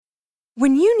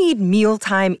When you need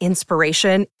mealtime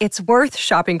inspiration, it's worth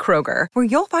shopping Kroger, where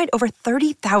you'll find over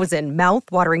 30,000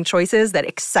 mouth-watering choices that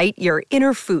excite your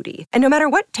inner foodie. And no matter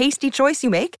what tasty choice you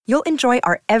make, you'll enjoy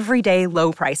our everyday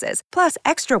low prices, plus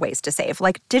extra ways to save,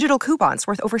 like digital coupons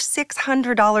worth over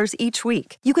 $600 each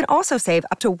week. You can also save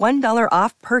up to $1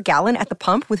 off per gallon at the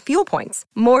pump with fuel points.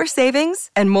 More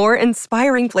savings and more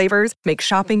inspiring flavors make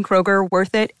shopping Kroger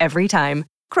worth it every time.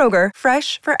 Kroger,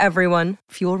 fresh for everyone.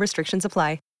 Fuel restrictions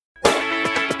apply.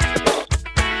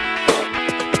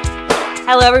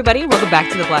 Hello, everybody. Welcome back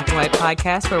to the Black and White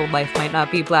Podcast, where life might not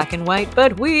be black and white,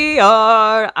 but we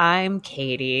are. I'm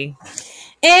Katie.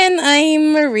 And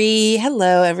I'm Marie.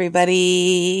 Hello,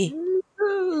 everybody.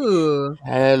 Ooh.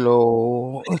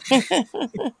 Hello.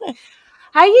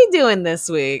 How you doing this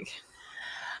week?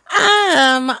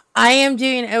 I am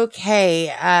doing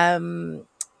okay. I'm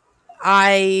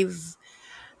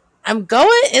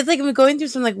going through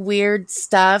some weird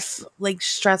stuff,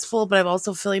 stressful, but I'm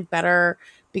also feeling better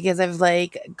because I've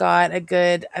got an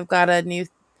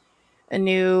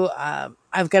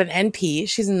NP.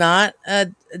 She's not a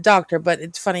doctor, but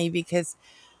it's funny because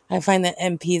I find that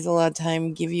NPs a lot of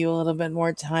time give you a little bit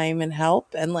more time and help,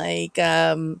 and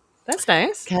that's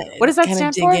nice. What does that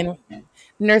stand for?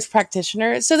 Nurse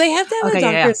practitioner. So they have to have a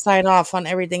doctor sign off on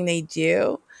everything they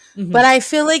do. Mm-hmm. But I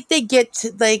feel like they get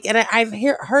to and I've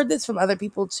heard this from other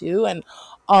people too, and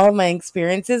all of my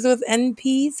experiences with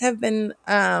NPs have been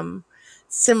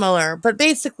similar. But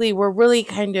basically, we're really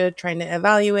kind of trying to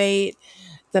evaluate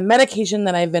the medication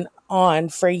that I've been on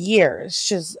for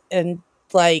years. I'm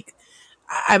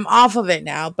off of it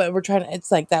now, but we're trying to. It's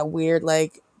that weird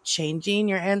changing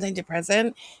your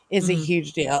antidepressant is a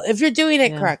huge deal if you're doing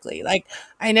it correctly.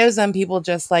 I know some people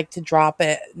just like to drop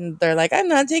it and they're like, I'm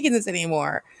not taking this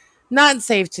anymore. Not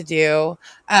safe to do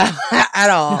at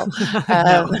all.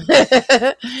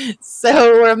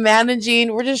 So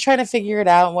we're just trying to figure it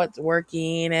out, what's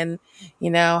working, and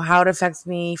how it affects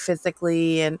me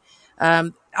physically. And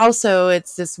also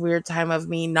it's this weird time of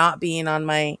me not being on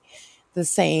the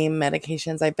same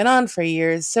medications I've been on for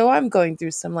years. So I'm going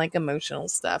through some emotional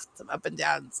stuff, some up and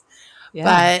downs. Yeah.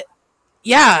 But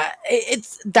yeah,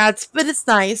 it's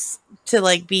nice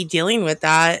to be dealing with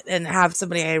that and have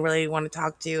somebody I really want to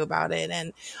talk to about it.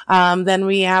 And then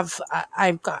we have,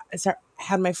 I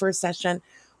had my first session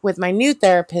with my new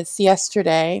therapist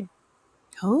yesterday.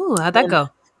 Oh, how'd that go?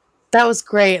 That was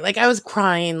great. I was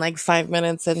crying 5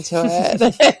 minutes into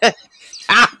it.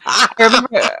 I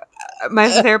remember my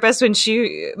therapist, when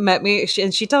she met me,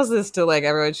 and she tells this to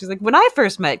everyone. She's like, when I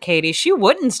first met Katie, she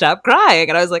wouldn't stop crying.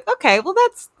 And I was like, okay, well,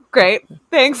 that's great.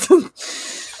 Thanks.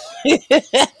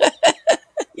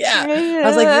 Yeah. I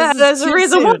was like, that's a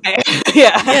reason why.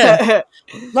 Yeah.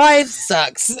 Life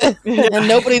sucks. And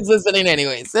nobody's listening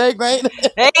anyways. Right?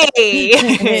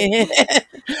 Hey.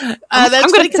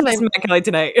 I'm going to text Matt Kelly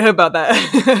tonight about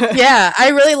that. Yeah, I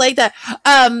really like that.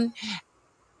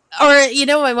 Or,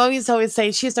 my mom used to always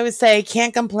say,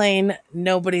 can't complain,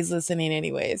 nobody's listening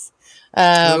anyways.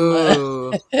 That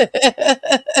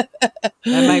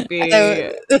might be a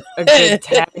good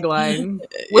tagline.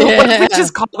 What if we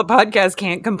just call the podcast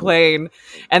Can't Complain,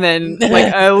 and then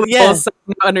a little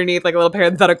underneath, a little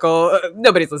parenthetical,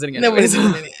 nobody's listening anyways.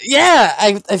 Yeah,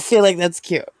 I feel like that's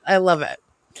cute. I love it.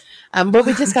 But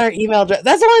we just got our email address.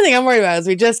 That's the only thing I'm worried about is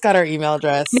we just got our email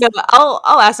address. No,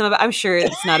 I'll ask them I'm sure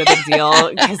it's not a big deal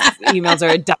because emails are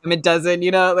a dime a dozen,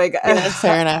 That's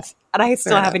fair enough. And I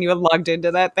still haven't even logged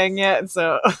into that thing yet,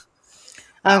 so.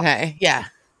 Okay, yeah.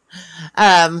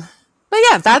 But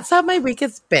yeah, that's how my week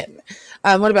has been.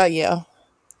 What about you?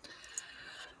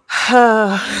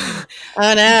 Oh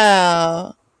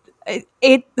no.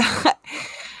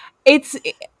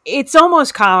 It's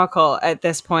almost comical at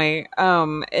this point.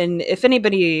 And if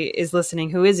anybody is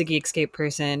listening who is a Geekscape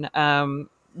person,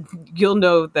 you'll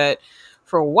know that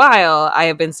for a while I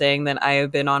have been saying that I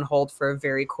have been on hold for a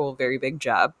very cool, very big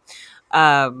job.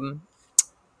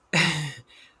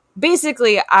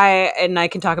 Basically, I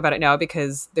can talk about it now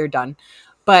because they're done.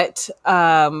 But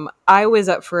I was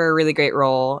up for a really great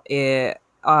role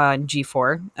on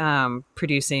G4,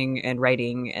 producing and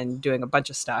writing and doing a bunch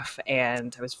of stuff,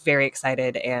 and I was very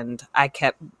excited, and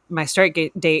my start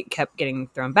date kept getting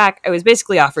thrown back. I was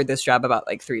basically offered this job about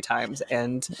 3 times,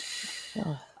 and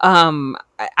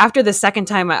after the second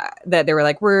time that they were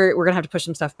like, we're gonna have to push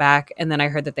some stuff back, and then I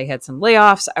heard that they had some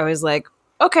layoffs, I was like,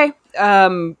 okay,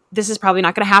 this is probably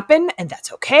not going to happen, and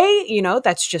that's okay.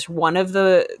 That's just one of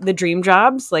the dream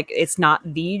jobs. It's not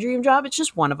the dream job. It's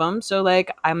just one of them. So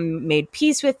I'm made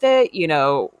peace with it,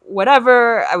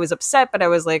 whatever. I was upset, but I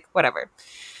was like, whatever.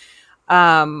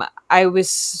 I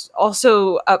was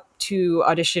also up to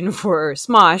audition for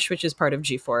Smosh, which is part of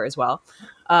G4 as well,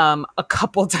 a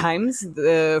couple times.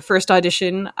 The first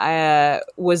audition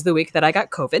was the week that I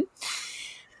got COVID.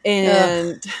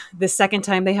 And the second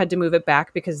time they had to move it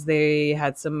back because they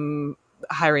had some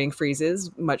hiring freezes,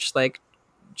 much like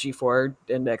G4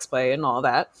 and X-Play and all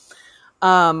that.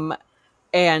 And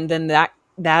then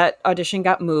that audition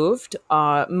got moved.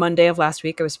 Monday of last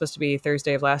week, it was supposed to be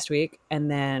Thursday of last week.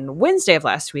 And then Wednesday of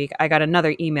last week, I got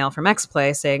another email from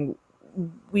X-Play saying,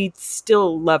 we'd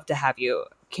still love to have you.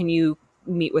 Can you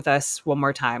meet with us one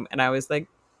more time? And I was like,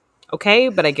 okay.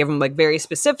 But I gave them like very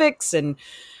specifics. And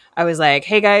I was like,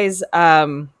 hey guys,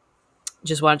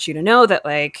 just want you to know that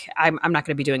like I'm not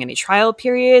going to be doing any trial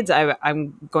periods.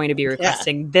 I'm going to be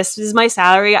requesting this is my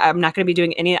salary. I'm not going to be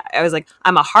doing any. I was like,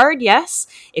 I'm a hard yes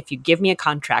if you give me a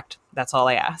contract. That's all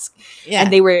I ask. Yeah.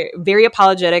 And they were very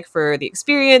apologetic for the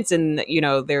experience, and you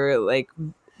know they were like,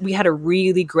 we had a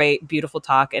really great, beautiful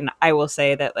talk. And I will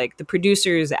say that like the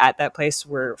producers at that place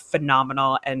were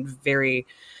phenomenal and very,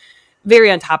 very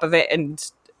on top of it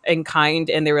and kind.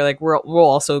 And they were like, we'll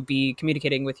also be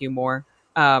communicating with you more.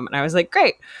 And I was like,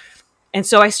 great. And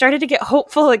so I started to get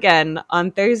hopeful again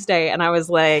on Thursday. And I was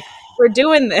like, we're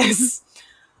doing this.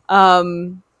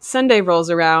 Sunday rolls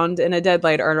around and a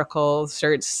Deadline article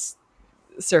starts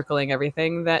circling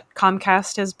everything that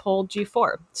Comcast has pulled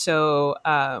G4. So,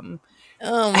 oh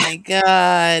my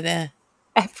God.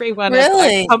 Everyone at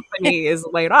the company is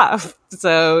laid off.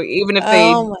 So even if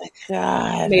they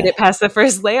made it past the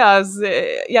first layoffs,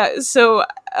 yeah. So,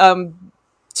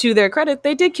 to their credit,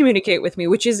 they did communicate with me,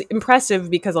 which is impressive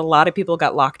because a lot of people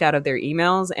got locked out of their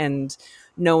emails and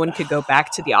no one could go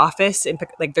back to the office and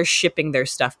like they're shipping their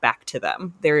stuff back to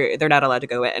them. They're not allowed to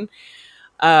go in.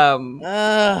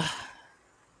 God.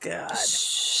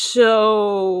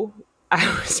 So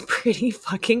I was pretty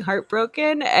fucking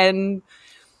heartbroken, and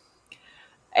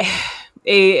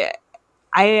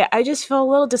I just feel a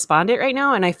little despondent right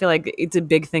now, and I feel like it's a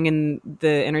big thing in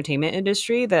the entertainment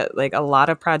industry that like a lot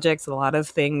of projects, a lot of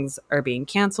things are being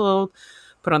canceled,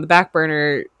 put on the back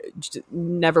burner,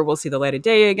 never will see the light of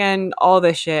day again, all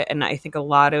this shit. And I think a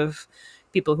lot of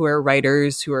people who are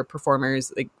writers, who are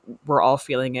performers, like we're all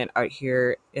feeling it out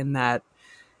here in that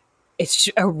it's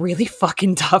a really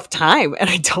fucking tough time. And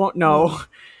I don't know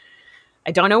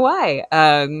why.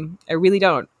 I really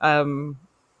don't. And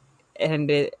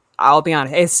I'll be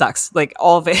honest, it sucks. Like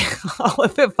all of it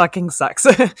fucking sucks.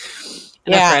 And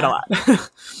I've cried a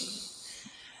lot.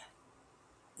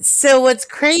 So what's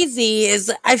crazy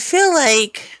is I feel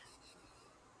like,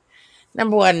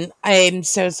 number one, I'm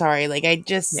so sorry. Like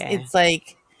it's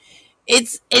like,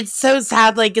 it's so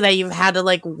sad. Like that you've had to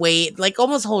like wait, like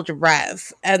almost hold your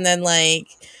breath. And then like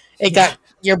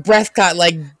your breath got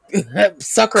like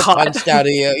sucker punched out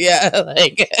of you. Yeah.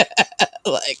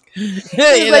 Like,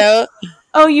 you know.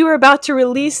 Oh, you were about to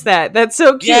release that. That's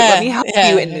so cute. Let me help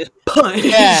you in this punch.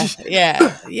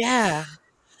 Yeah.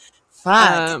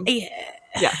 Fuck.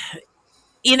 Yeah.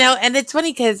 You know, and it's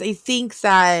funny because I think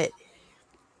that,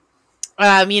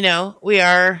 you know, we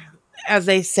are, as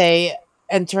they say,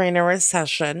 entering a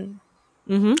recession.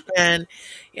 Mm-hmm. And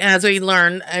as we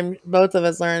learn, and both of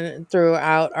us learn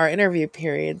throughout our interview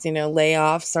periods, you know,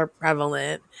 layoffs are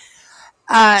prevalent.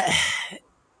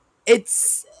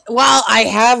 While I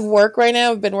have work right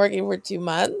now, I've been working for 2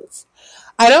 months.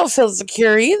 I don't feel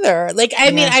secure either. Like,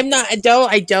 I mean, I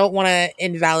don't want to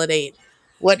invalidate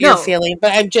what you're feeling,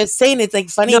 but I'm just saying it's like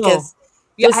funny because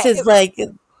this is like,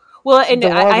 well, and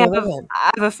I have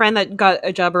a friend that got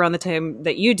a job around the time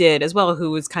that you did as well, who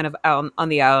was kind of out on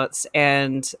the outs,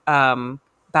 and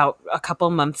about a couple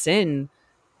months in,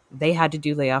 they had to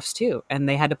do layoffs too, and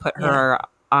they had to put her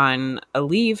on a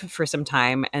leave for some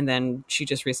time, and then she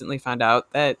just recently found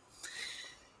out that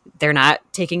they're not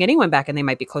taking anyone back and they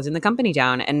might be closing the company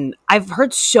down. And I've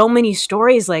heard so many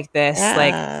stories like this.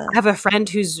 Like I have a friend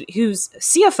who's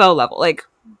CFO level, like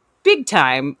big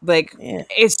time, like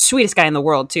is the sweetest guy in the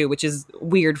world too, which is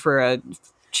weird for a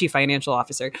chief financial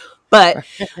officer. But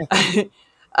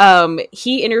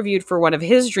he interviewed for one of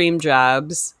his dream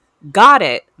jobs, got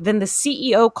it. Then the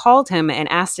CEO called him and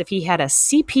asked if he had a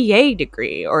CPA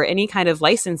degree or any kind of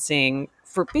licensing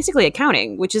for basically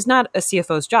accounting, which is not a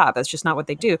CFO's job. That's just not what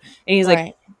they do. And he's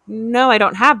like, no, I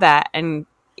don't have that. And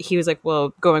he was like,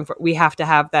 well, we have to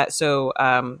have that. So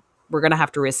we're going to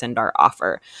have to rescind our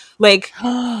offer. Like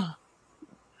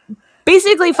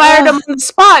basically fired him on the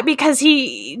spot because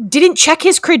he didn't check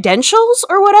his credentials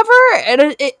or whatever.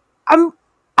 And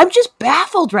I'm just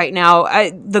baffled right now.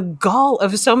 The gall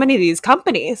of so many of these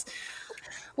companies.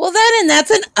 Well,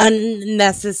 that's an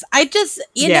unnecessary. I just, so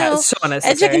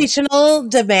unnecessary. Educational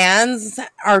demands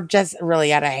are just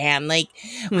really out of hand. Like,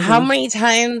 how many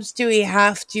times do we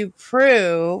have to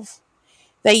prove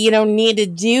that you don't need to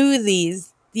do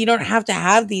these? You don't have to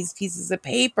have these pieces of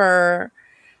paper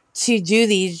to do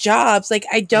these jobs. Like,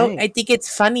 I think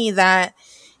it's funny that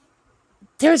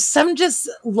there's some just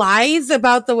lies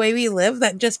about the way we live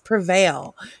that just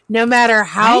prevail, no matter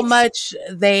how much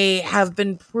they have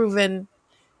been proven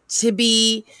to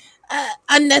be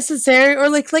unnecessary, or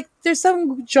like there's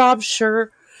some jobs sure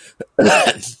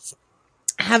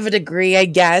have a degree, I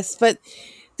guess, but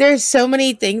there's so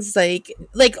many things like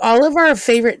all of our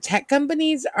favorite tech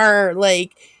companies are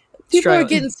like people are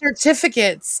getting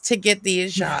certificates to get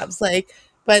these jobs, like,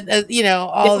 but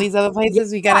all these other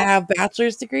places we gotta have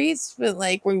bachelor's degrees, but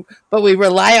we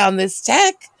rely on this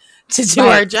tech to do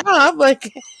our job,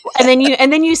 like. and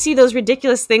then you see those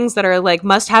ridiculous things that are like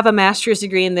must have a master's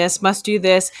degree in this, must do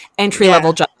this entry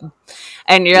level job,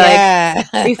 and you're like,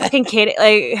 are you fucking kidding?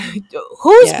 Like,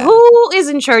 who is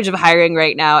in charge of hiring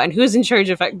right now, and who's in charge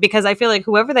of? Because I feel like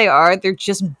whoever they are, they're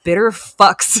just bitter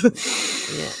fucks.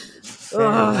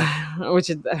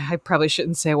 Which I probably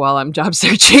shouldn't say while I'm job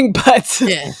searching, but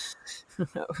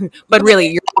but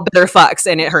really, you're all bitter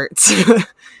fucks, and it hurts.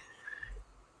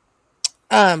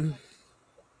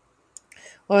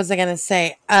 What was I gonna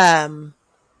say? I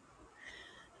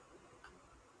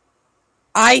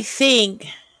think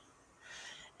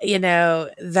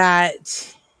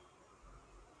that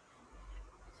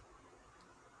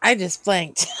I just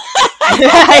blanked.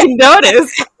 I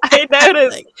noticed.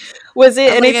 Was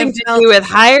it anything to do with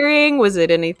hiring? Was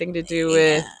it anything to do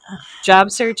with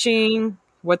job searching?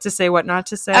 What to say, what not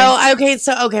to say? Oh, okay.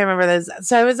 I remember this.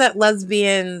 So I was at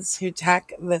Lesbians Who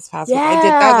Tech this past week. I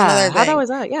did that another thing. How was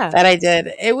that? Yeah, that I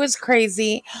did. It was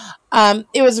crazy.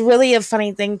 It was really a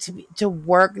funny thing to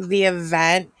work the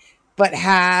event, but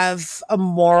have a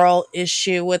moral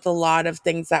issue with a lot of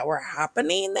things that were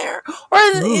happening there, or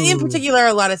in particular,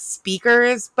 a lot of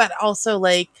speakers, but also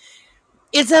like.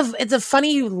 It's a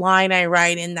funny line I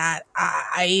write in that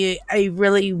I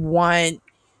really want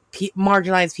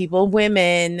marginalized people,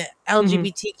 women,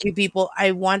 LGBTQ people.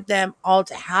 I want them all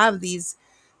to have these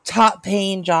top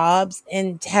paying jobs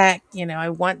in tech. I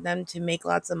want them to make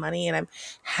lots of money, and I'm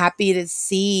happy to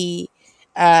see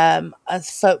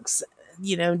us folks,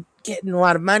 getting a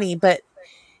lot of money. But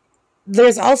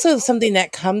there's also something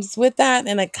that comes with that,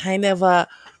 and a kind of a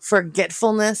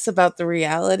forgetfulness about the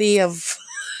reality of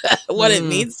what it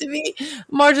means to be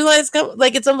marginalized.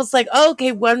 Like, it's almost like,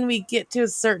 okay, when we get to a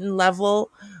certain level,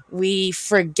 we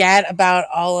forget about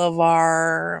all of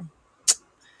our,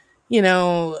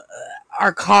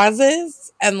 our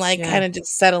causes, and kind of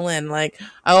just settle in, like,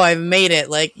 oh, I've made it.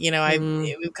 Like,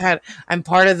 I'm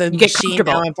part of the machine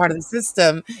now. I'm part of the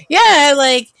system. Yeah.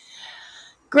 Like,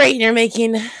 great. You're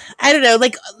making, I don't know,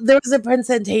 like there was a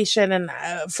presentation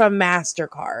from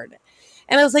MasterCard,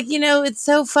 and I was like, it's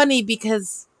so funny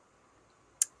because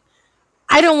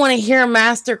I don't want to hear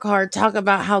MasterCard talk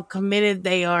about how committed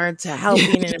they are to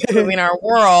helping and improving our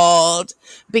world.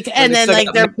 And then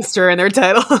like their master in their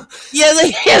title. Yeah,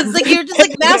 it's like you're just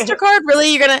like, MasterCard,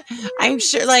 really? You're gonna? I'm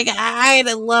sure. Like, I'd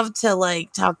love to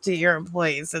like talk to your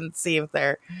employees and see if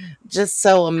they're just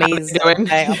so amazed by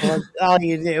all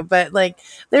you do. But like,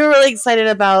 they were really excited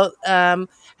about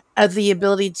the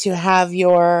ability to have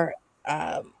your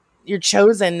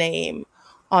chosen name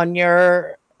on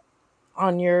your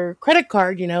credit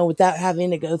card, without having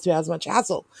to go through as much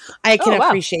hassle. I can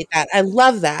appreciate that. I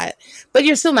love that. But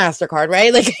you're still MasterCard,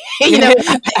 right? Like,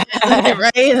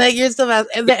 right? Like, you're still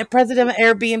the president of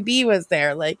Airbnb was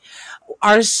there. Like,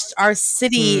 our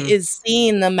city is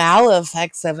seeing the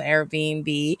maleffects of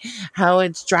Airbnb, how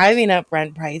it's driving up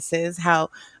rent prices, how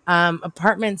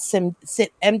apartments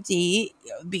sit empty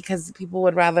because people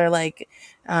would rather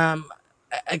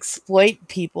exploit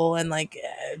people and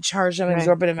charge them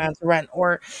exorbitant amounts of rent,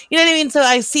 or you know what I mean? So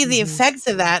I see the effects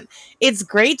of that. It's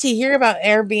great to hear about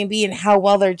Airbnb and how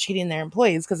well they're treating their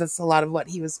employees, because that's a lot of what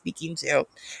he was speaking to,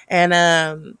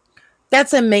 and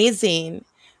that's amazing.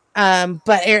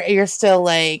 But you're still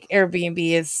like,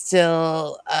 Airbnb is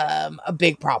still a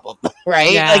big problem,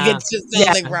 right? Yeah. Like, it's just still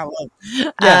a big problem.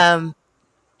 Yeah.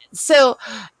 So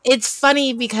it's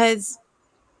funny because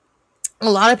a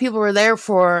lot of people were there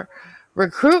for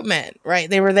recruitment, right?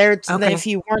 They were there if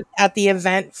you weren't at the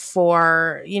event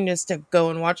for just to go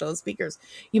and watch all the speakers,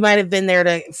 you might have been there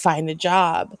to find a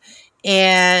job.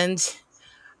 And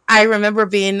I remember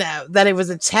being that it was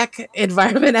a tech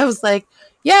environment. I was like,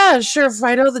 yeah, sure, if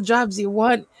I know the jobs you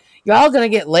want, y'all gonna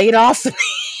get laid off.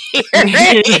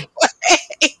 It's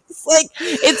like,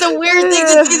 it's a weird thing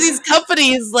to see these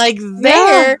companies like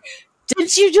there. Yeah.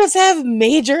 Didn't you just have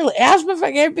major layoffs?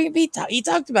 Airbnb, he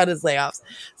talked about his layoffs.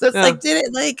 So it's like, did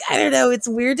it, like, I don't know. It's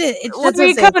weird. When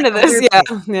we come to this,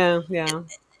 yeah.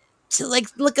 To like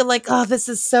look at like, oh, this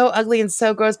is so ugly and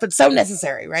so gross, but so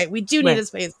necessary, right? We do need a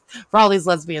space for all these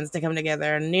lesbians to come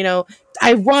together. And, you know,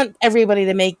 I want everybody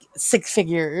to make 6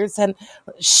 figures. And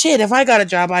shit, if I got a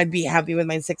job, I'd be happy with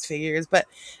my 6 figures. But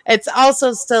it's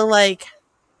also still like,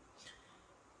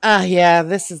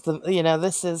 this is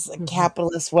this is a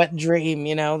capitalist wet dream.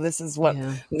 You know, this is what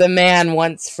the man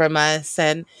wants from us.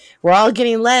 And we're all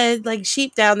getting led like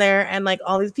sheep down there. And like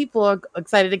all these people are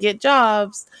excited to get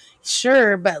jobs.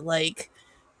 Sure, but like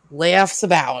layoffs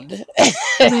abound. Oh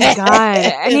my god.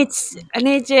 And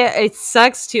it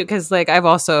sucks too, because like I've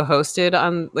also hosted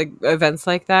on like events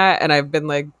like that, and I've been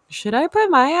like, should I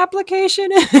put my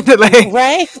application in? Like,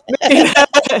 right?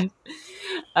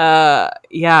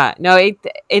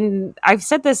 And I've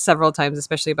said this several times,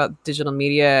 especially about digital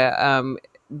media.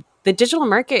 The digital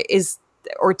market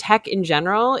or tech in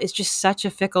general is just such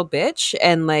a fickle bitch,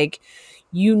 and like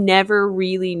you never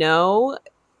really know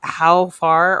how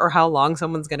far or how long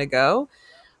someone's going to go.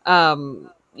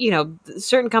 You know,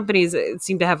 certain companies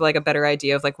seem to have like a better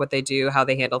idea of like what they do, how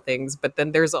they handle things. But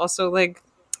then there's also like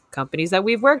companies that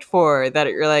we've worked for that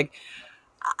you're like,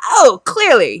 oh,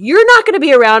 clearly you're not going to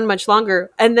be around much longer.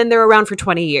 And then they're around for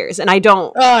 20 years. And I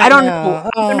don't know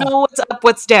what's up,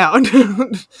 what's down.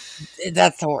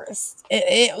 That's the worst.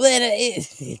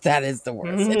 That is the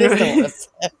worst. It is the worst.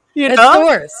 You know, it's the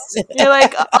worst. You're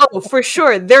like, oh, for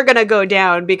sure, they're gonna go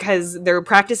down because their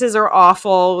practices are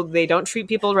awful. They don't treat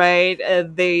people right.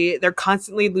 They're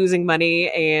constantly losing money,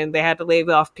 and they had to lay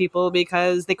off people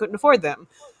because they couldn't afford them.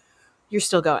 You're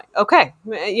still going, okay?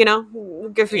 You know,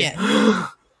 good for you.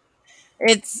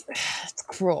 It's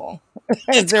cruel.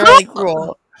 It's really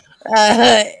cruel.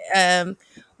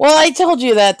 Well, I told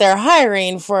you that they're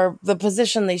hiring for the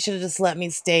position. They should have just let me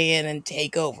stay in and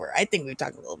take over. I think we've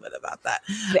talked a little bit about that.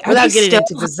 Without getting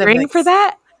into specifics for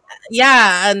that.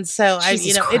 Yeah, and so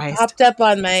it popped up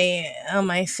on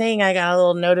my thing. I got a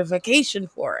little notification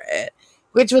for it,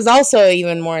 which was also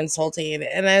even more insulting.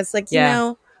 And I was like, you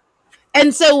know,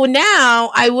 and so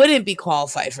now I wouldn't be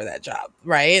qualified for that job,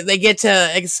 right? They get to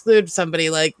exclude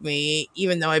somebody like me,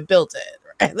 even though I built it.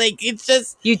 Like, it's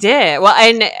just, you did well,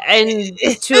 and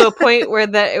to a point where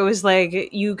that it was like,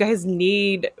 you guys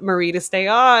need Marie to stay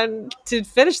on to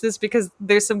finish this because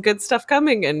there's some good stuff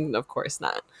coming, and of course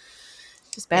not.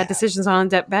 Just bad decisions on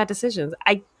bad decisions.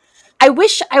 I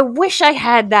wish I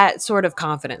had that sort of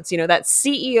confidence. You know, that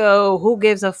CEO who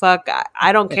gives a fuck.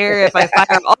 I don't care if I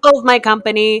fire all of my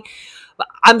company.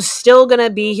 I'm still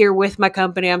gonna be here with my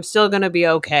company. I'm still gonna be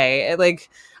okay. Like,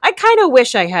 I kind of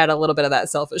wish I had a little bit of that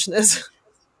selfishness.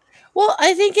 Well,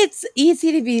 I think it's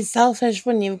easy to be selfish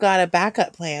when you've got a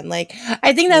backup plan. Like,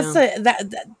 I think that's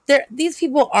these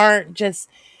people aren't just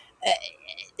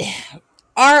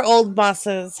our old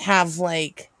bosses have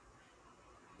like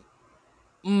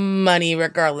money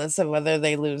regardless of whether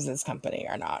they lose this company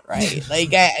or not, right?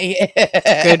 Like,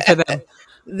 good for them.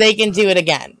 They can do it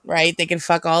again, right? They can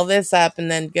fuck all this up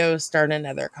and then go start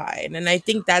another kind. And I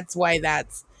think that's why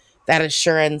that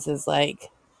assurance is like,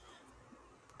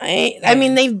 I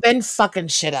mean, they've been fucking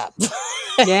shit up.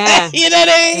 Yeah. You know what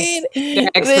I mean? They're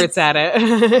experts at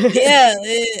it. Yeah.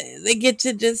 They get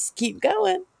to just keep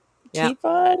going. Yeah. Keep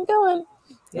on going.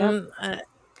 Yeah.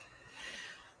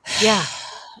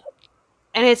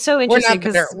 And it's so interesting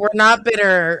because we're not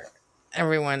bitter,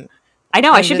 everyone. I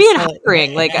know. I should be in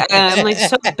hiring. Like, I'm like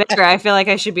so bitter. I feel like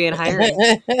I should be in hiring.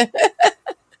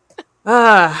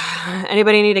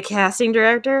 Anybody need a casting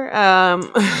director?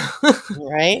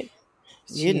 Right?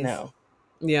 You know.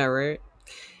 Yeah, right.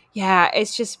 Yeah,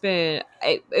 it's just been,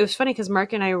 it was funny because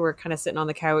Mark and I were kind of sitting on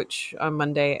the couch on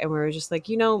Monday, and we were just like,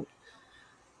 you know,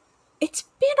 it's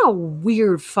been a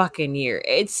weird fucking year.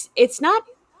 It's not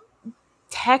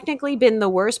technically been the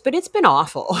worst, but it's been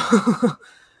awful.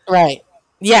 Right.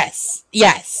 Yes.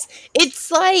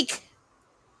 It's like,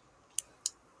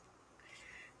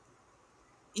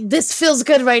 this feels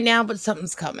good right now, but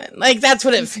something's coming. Like, that's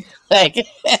what it feels like.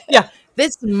 Yeah.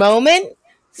 This moment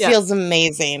feels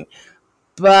amazing,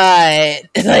 but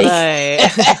like,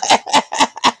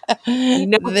 you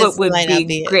know what would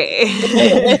be great.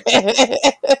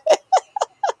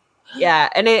 Yeah,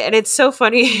 and it's so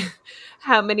funny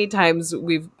how many times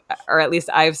or at least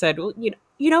I've said, well,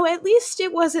 you know, at least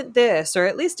it wasn't this, or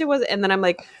at least it wasn't, and then I'm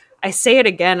like, I say it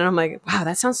again, and I'm like, wow,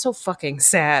 that sounds so fucking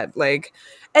sad. Like,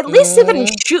 at least it didn't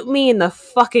shoot me in the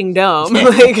fucking dome.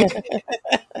 Like,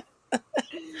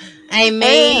 I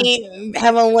may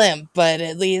have a limp, but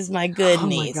at least my good Oh my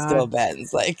knee still God.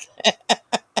 bends. Like,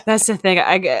 That's the thing.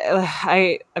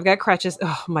 I've got crutches.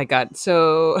 Oh my God.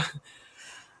 So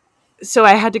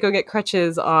I had to go get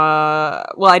crutches.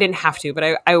 Well, I didn't have to,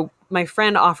 but I my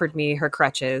friend offered me her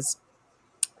crutches.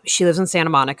 She lives in Santa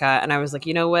Monica, and I was like,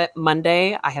 you know what?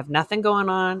 Monday, I have nothing going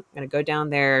on. I'm gonna go down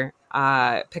there,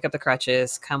 pick up the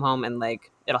crutches, come home, and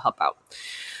like it'll help out.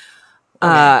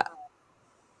 okay.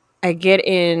 I get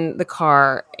in the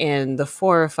car, and the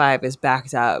 405 is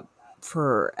backed up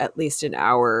for at least an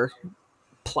hour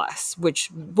plus,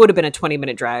 which would have been a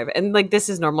 20-minute drive. And like this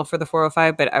is normal for the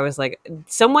 405, but I was like,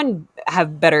 someone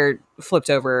have better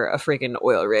flipped over a freaking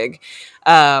oil rig.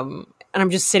 And I'm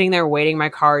just sitting there waiting my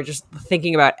car, just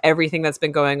thinking about everything that's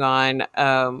been going on.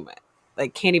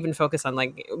 Like can't even focus on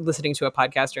like listening to a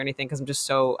podcast or anything because I'm just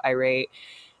so irate.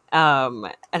 And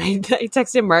I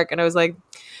texted Mark and I was like,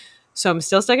 so I'm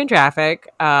still stuck in traffic.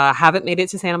 Haven't made it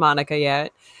to Santa Monica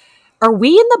yet. Are we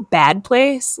in the bad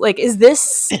place? Like, is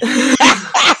this?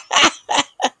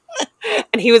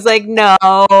 And he was like,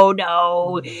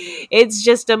 no, it's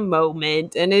just a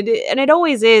moment. And it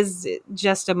always is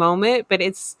just a moment, but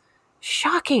it's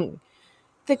shocking.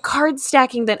 The card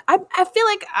stacking that I feel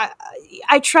like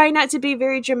I try not to be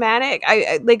very dramatic.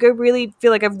 I really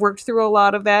feel like I've worked through a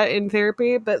lot of that in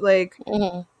therapy, but like,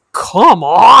 come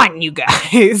on, you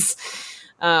guys.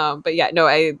 But yeah, no,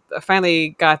 I finally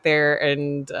got there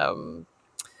and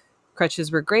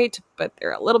crutches were great, but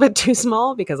they're a little bit too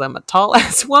small because I'm a tall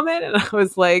ass woman. And I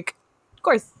was like, of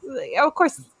course,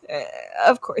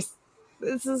 of course.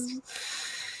 This is.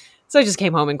 So I just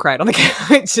came home and cried on the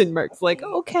couch, and Mark's like,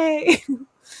 okay.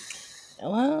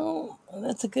 Well,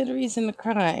 that's a good reason to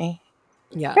cry.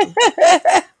 Yeah.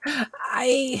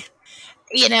 Are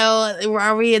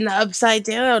we in the upside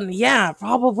down? Yeah,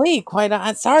 probably.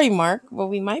 Quite. Sorry, Mark, but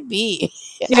we might be.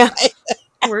 Yeah.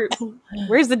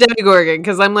 Where's the Demogorgon?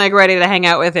 Because I'm like ready to hang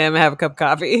out with him, have a cup of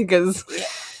coffee. Because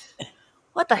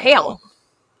what the hell?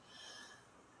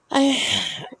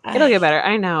 It'll get better.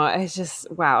 I know. It's just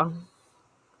wow.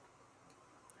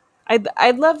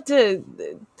 I'd love to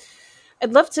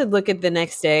look at the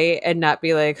next day and not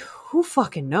be like, who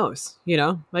fucking knows? You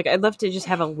know, like I'd love to just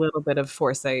have a little bit of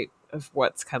foresight of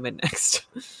what's coming next.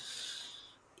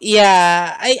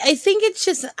 Yeah, I think it's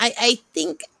just I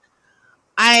think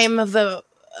I'm of the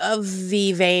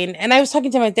vein, and I was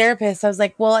talking to my therapist. I was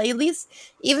like, well, at least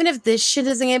even if this shit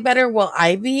doesn't get better, will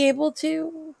I be able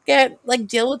to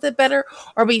deal with it better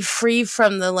or be free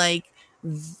from the like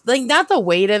not the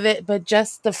weight of it, but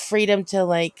just the freedom to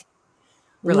like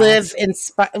Relax.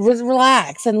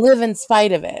 relax and live in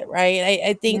spite of it, right?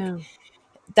 I think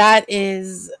that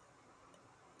is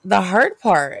the hard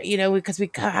part, because we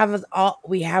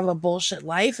have a bullshit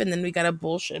life, and then we got a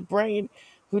bullshit brain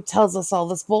who tells us all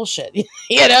this bullshit. Right.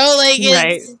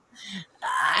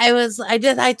 I said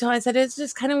I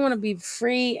just kind of want to be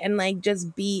free and like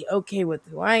just be okay with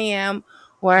who I am,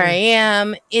 where I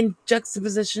am in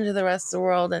juxtaposition to the rest of the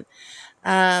world,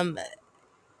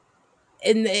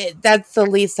 and that's the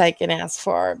least I can ask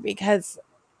for, because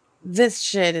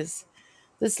this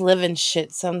living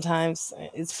shit sometimes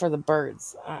is for the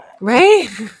birds, right?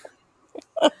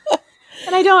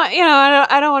 And I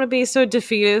don't want to be so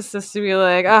defeatist as to be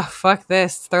like, oh, fuck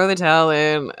this, throw the towel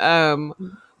in.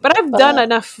 But I've done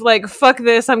enough, like, fuck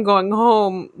this, I'm going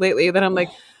home lately, that I'm like,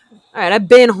 all right, I've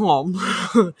been home.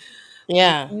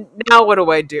 Yeah. Now what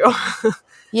do I do?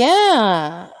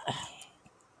 Yeah.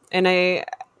 And I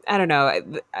don't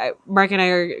know. Mark and I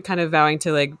are kind of vowing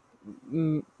to like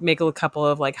make a couple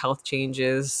of like health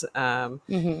changes,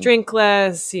 drink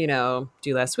less, do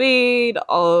less weed,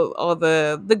 all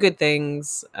the good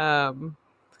things,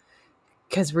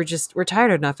 because we're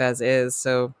tired enough as is.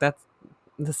 So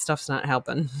this stuff's not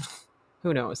helping.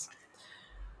 Who knows?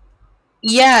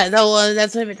 Yeah, no,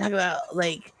 that's what I've been talking about.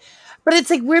 Like, but it's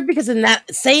like weird because in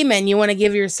that same end, you want to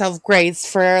give yourself grace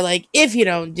for like if you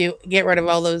don't get rid of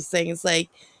all those things, like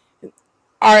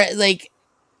are like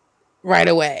right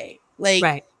away, like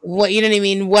Right. what, you know what I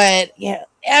mean? What? Yeah,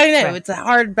 I don't know. Right. It's a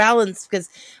hard balance because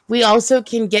we also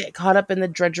can get caught up in the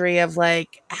drudgery of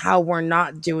like how we're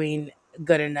not doing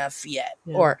good enough yet,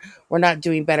 or we're not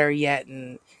doing better yet,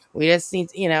 and we just need,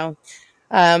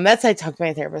 that's I talked to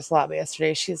my therapist a lot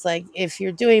yesterday. She's like, if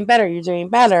you're doing better, you're doing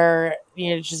better.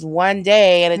 Just one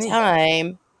day at a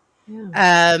time,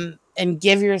 and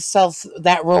give yourself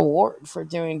that reward for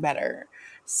doing better.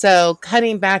 So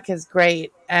cutting back is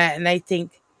great, and I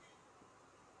think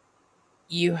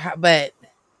but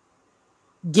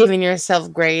giving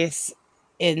yourself grace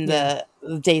in the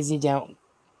days you don't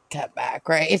cut back,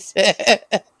 right?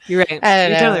 You're right. I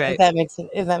don't You're know totally right.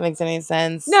 if that makes any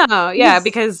sense. No, yeah,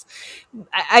 because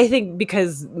I think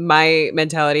because my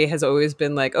mentality has always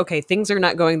been like, okay, things are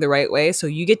not going the right way, so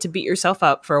you get to beat yourself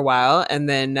up for a while, and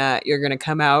then you're going to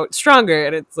come out stronger.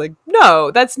 And it's like,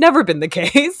 no, that's never been the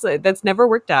case. That's never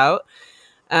worked out.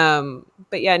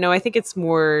 But yeah, no, I think it's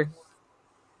more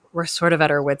we're sort of at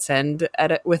our wits' end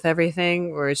with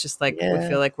everything, where it's just like we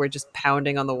feel like we're just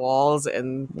pounding on the walls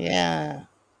and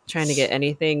trying to get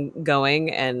anything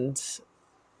going. And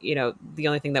the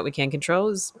only thing that we can control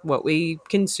is what we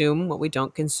consume, what we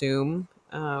don't consume.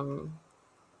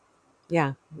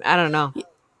 Yeah, I don't know.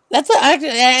 That's what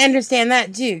I understand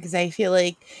that too, because I feel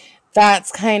like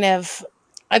that's kind of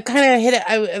I've kind of hit it.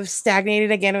 I've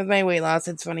stagnated again with my weight loss.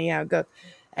 It's funny how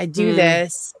I do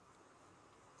this,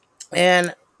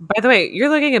 and by the way, you're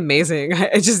looking amazing.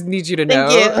 I just need you to know.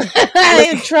 Thank you.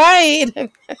 I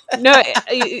tried. No,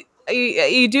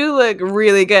 you do look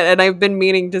really good, and I've been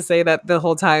meaning to say that the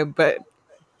whole time, but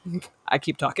I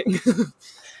keep talking.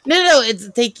 No,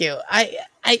 thank you. I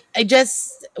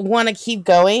just want to keep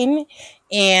going,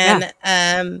 and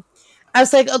I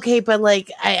was like, okay, but like,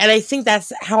 I think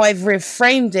that's how I've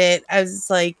reframed it. I was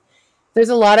like, there's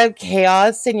a lot of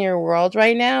chaos in your world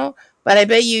right now, but I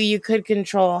bet you could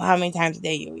control how many times a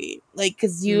day you eat, like,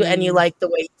 because you like the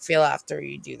way you feel after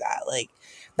you do that, like.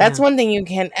 That's one thing you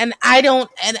can, and I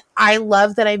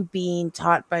love that I'm being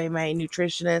taught by my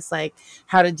nutritionist, like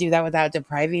how to do that without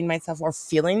depriving myself or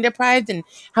feeling deprived, and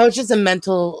how it's just a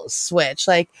mental switch.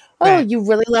 Like, oh, you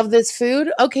really love this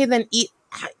food? Okay, then eat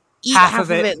half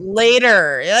of it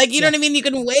later. Like, you know what I mean? You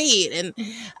can wait, and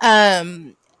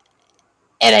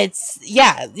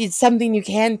it's something you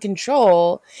can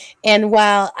control. And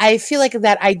while I feel like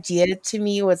that idea to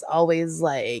me was always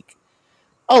like,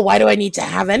 oh, why do I need to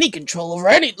have any control over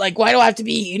any? Like, why do I have to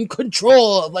be in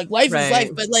control of, like, life is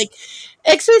life? But, like,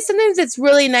 actually, sometimes it's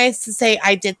really nice to say,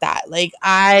 I did that. Like,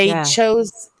 I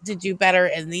chose to do better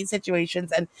in these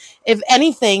situations. And if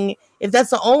anything, if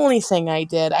that's the only thing I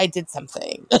did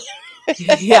something.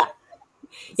 Yeah.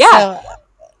 So,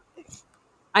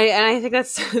 I think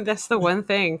that's the one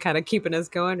thing kind of keeping us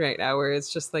going right now, where it's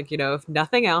just like, if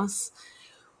nothing else,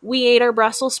 we ate our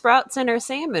Brussels sprouts and our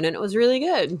salmon, and it was really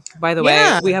good. By the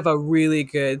way, we have a really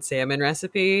good salmon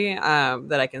recipe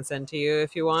that I can send to you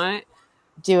if you want.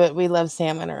 Do it. We love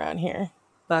salmon around here.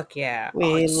 Fuck yeah.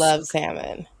 We love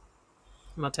salmon.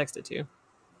 I'll text it to you.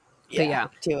 Yeah,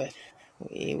 do it.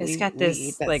 It's got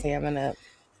this like salmon up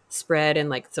spread and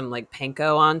like some like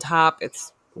panko on top.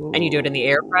 And you do it in the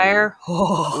air fryer.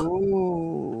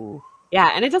 Ooh.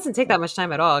 Yeah, and it doesn't take that much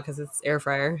time at all because it's air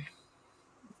fryer.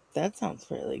 That sounds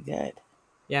really good.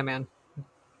 Yeah, man.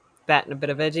 That and a bit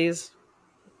of veggies.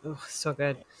 Oh, so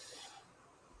good.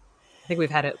 I think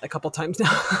we've had it a couple times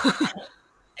now.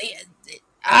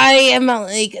 I am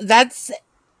like, that's,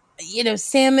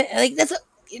 salmon, like,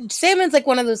 salmon's like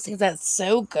one of those things that's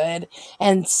so good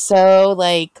and so,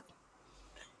 like,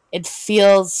 it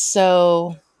feels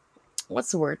so,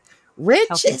 what's the word? Rich?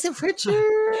 Healthy. Is it richer?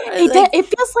 It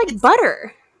feels like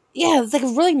butter. Yeah, it's like a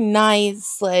really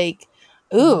nice, like,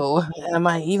 ooh, am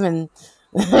I even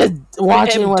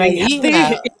watching what I eat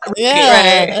now?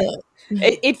 Yeah.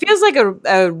 Right. It feels like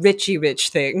a Richie Rich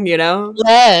thing,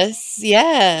 Yes.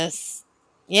 Yeah.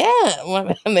 Yeah.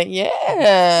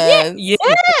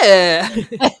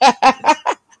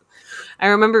 I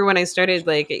remember when I started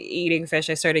like eating fish,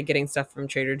 I started getting stuff from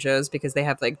Trader Joe's because they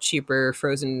have like cheaper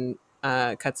frozen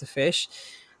cuts of fish.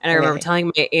 And I remember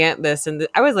telling my aunt this, and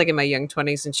I was like in my young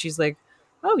 20s, and she's like,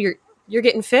 "Oh, you're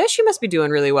getting fish? You must be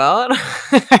doing really well." And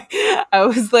I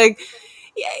was like,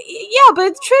 yeah,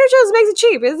 but Trader Joe's makes it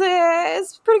cheap.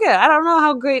 It's pretty good. I don't know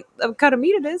how great of cut of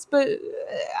meat it is, but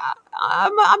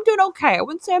I'm doing okay. I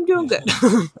wouldn't say I'm doing good.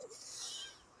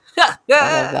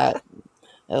 I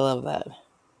love that.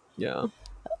 Yeah.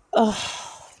 Oh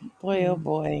boy! Oh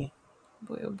boy!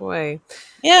 Boy! Oh boy!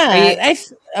 Yeah.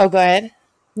 Go ahead.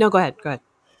 No, go ahead.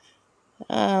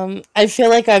 I feel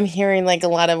like I'm hearing like a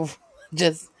lot of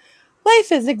just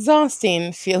life is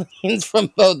exhausting feelings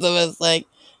from both of us. Like,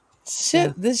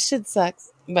 shit, this shit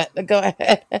sucks. But go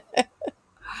ahead.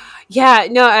 Yeah,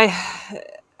 no,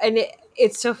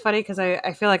 it's so funny because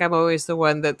I feel like I'm always the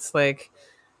one that's like,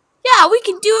 yeah, we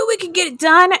can do it. We can get it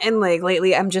done. And like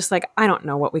lately, I'm just like, I don't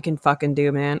know what we can fucking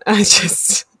do, man. I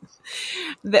just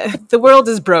the world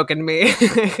has broken me.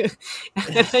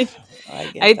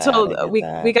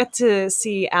 We got to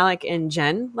see Alec and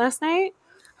Jen last night.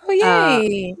 Oh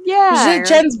yay! Yeah, was it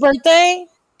Jen's birthday?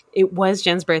 It was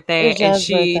Jen's birthday, and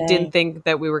she didn't think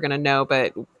that we were gonna know,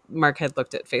 but Mark had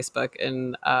looked at Facebook,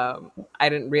 and I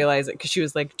didn't realize it because she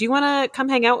was like, "Do you want to come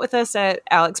hang out with us at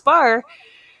Alex Bar,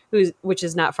 which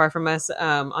is not far from us,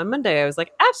 on Monday?" I was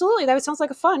like, "Absolutely, that sounds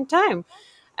like a fun time."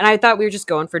 And I thought we were just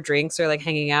going for drinks or like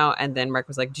hanging out. And then Mark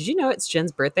was like, "Did you know it's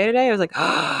Jen's birthday today?" I was like,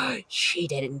 "Oh, she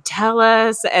didn't tell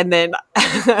us." And then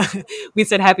we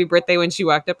said happy birthday when she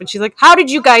walked up, and she's like, "How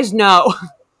did you guys know?"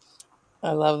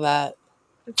 I love that.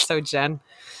 It's so Jen.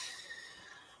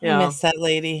 I miss that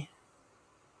lady.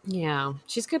 Yeah,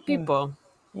 she's good people.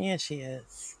 Yeah, she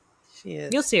is. She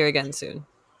is. You'll see her again soon.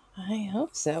 I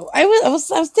hope so. I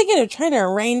was thinking of trying to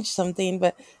arrange something,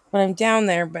 but when I'm down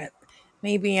there, but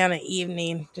maybe on an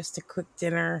evening, just a quick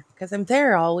dinner, because I'm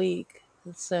there all week.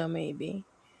 So maybe.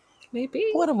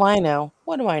 What do I know?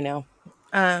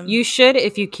 You should,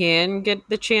 if you can get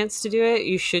the chance to do it,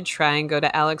 you should try and go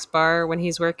to Alex Bar when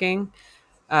he's working,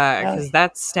 because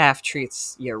that staff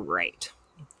treats you right.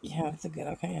 Yeah, that's a good.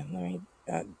 Okay, let me.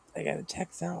 I gotta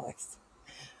text Alex.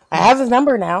 I have his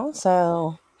number now,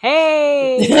 so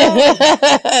hey,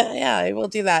 yeah, I will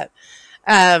do that.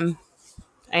 I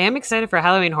am excited for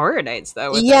Halloween Horror Nights,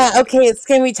 though. Yeah, okay.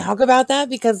 Can we talk about that?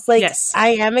 Because, like, yes. I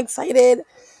am excited,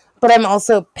 but I'm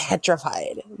also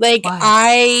petrified. Like, why?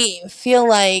 I feel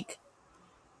like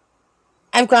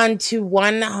I've gone to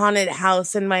one haunted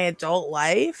house in my adult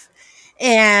life,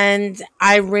 and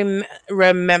I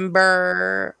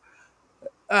remember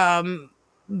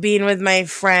being with my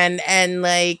friend and,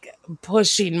 like,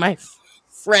 pushing my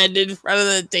friend in front of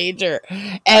the danger,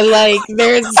 and like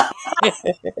there's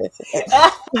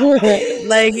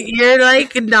like you're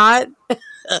not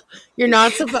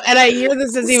supposed, and I hear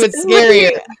this is even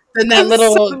scarier than that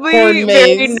little corn maze.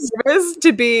 Very nervous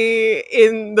to be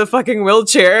in the fucking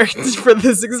wheelchair for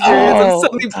this experience. I'm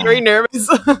suddenly very nervous.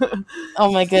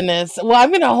 Oh my goodness. Well,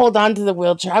 I'm gonna hold on to the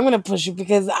wheelchair. I'm gonna push it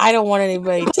because I don't want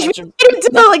anybody to touch him.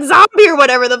 Like zombie or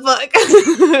whatever the fuck.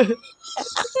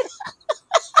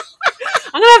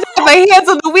 I'm gonna have to have my hands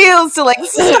on the wheels to like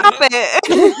stop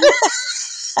it.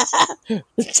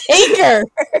 Take her.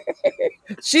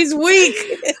 She's weak.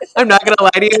 I'm not gonna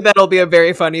lie to you. That'll be a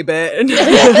very funny bit.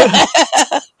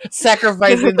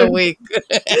 Sacrificing the weak.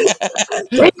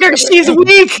 Take her. She's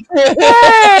weak.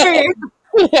 Hey!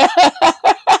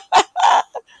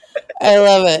 I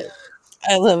love it.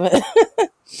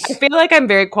 I feel like I'm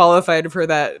very qualified for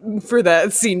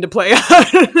that scene to play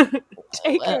out.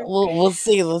 We'll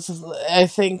see. I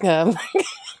think.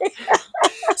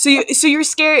 So you're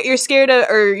scared. You're scared of,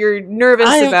 or you're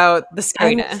nervous about the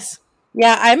scariness.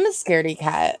 I'm a scaredy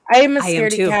cat. I am a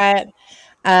scaredy cat.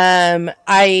 I'm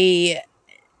a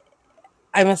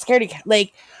scaredy cat.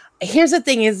 Like, here's the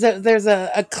thing: is that there's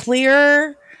a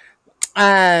clear,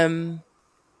 like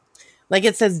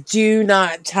it says, "Do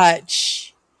not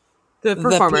touch the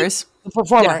performers." The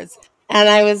performers. Yeah. And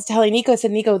I was telling Nico, I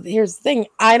said, Nico, here's the thing.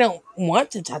 I don't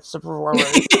want to touch the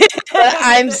performers. What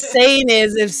I'm saying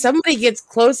is, if somebody gets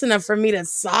close enough for me to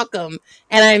sock them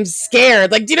and I'm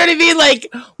scared, like, do you know what I mean? Like,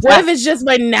 what if it's just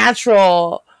my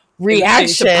natural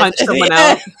reaction to punch someone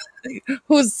out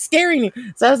who's scaring you?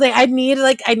 So I was like, I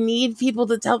need people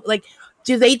to tell, like,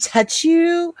 do they touch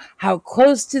you? How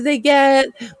close do they get?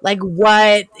 Like,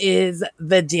 what is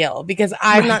the deal? Because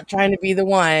I'm not trying to be the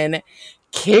one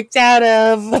kicked out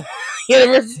of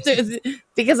university,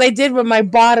 because I did when my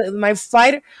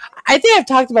fighter, I think I've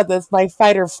talked about this, my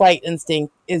fight or flight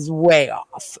instinct is way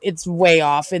off. It's way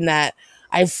off in that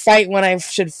I fight when I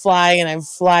should fly and I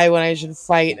fly when I should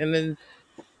fight, and then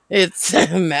it's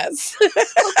a mess.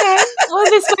 Okay, well,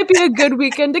 this might be a good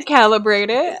weekend to calibrate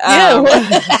it.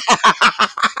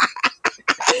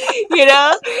 You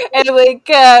know, and like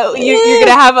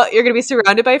you're gonna be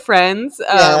surrounded by friends,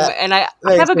 and I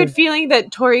have a good feeling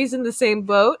that Tori's in the same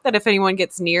boat. That if anyone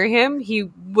gets near him, he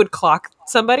would clock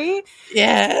somebody.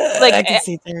 Yeah, like I can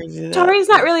see Tori's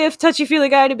not really a touchy-feely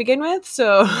guy to begin with,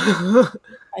 so.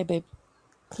 Hi, babe.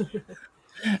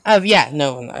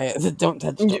 Don't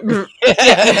touch Tori.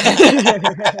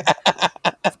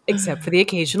 Except for the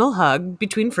occasional hug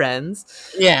between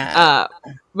friends. Yeah.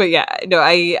 But yeah, no,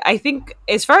 I think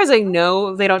as far as I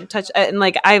know, they don't touch, and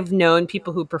like I've known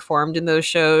people who performed in those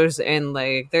shows, and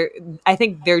like I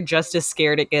think they're just as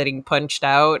scared at getting punched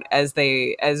out as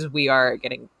we are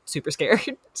getting super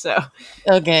scared. So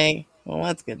okay, well,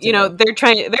 that's good. You know, they're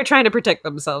trying to protect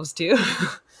themselves too.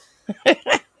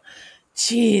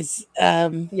 Jeez.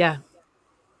 Yeah.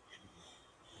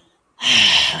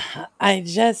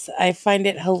 I find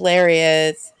it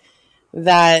hilarious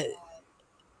that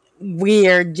we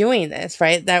are doing this,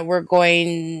 right? That we're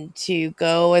going to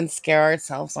go and scare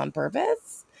ourselves on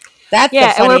purpose. That's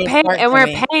and we're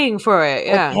paying for it.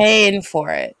 Yeah, we're paying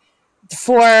for it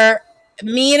for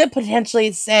me to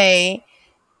potentially say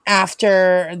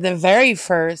after the very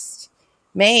first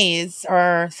maze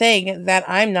or thing that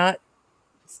I'm not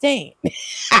staying.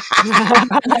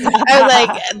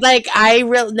 I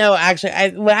really no, actually, I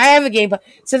have a game plan.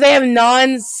 So they have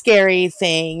non-scary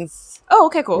things. Oh,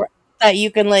 okay, cool. That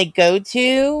you can like go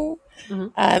to. Mm-hmm.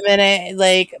 And I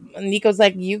like Nico's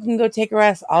like, you can go take a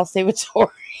rest. I'll stay with Tori.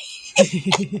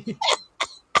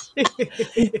 But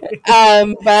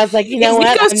I was like, you know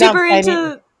what? Nico's super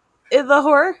into the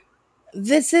horror.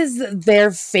 This is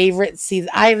their favorite season.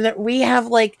 We have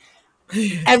like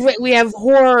we have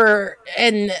horror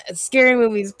and scary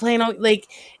movies playing on like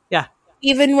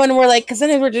even when we're like, because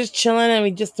sometimes we're just chilling and we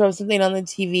just throw something on the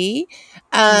TV.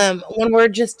 When we're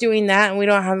just doing that and we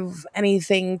don't have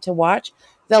anything to watch,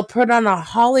 they'll put on a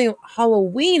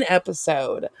Halloween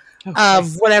episode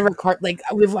of whatever like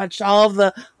we've watched all of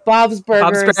the Bob's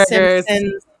Burgers,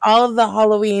 Simpsons, all of the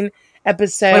Halloween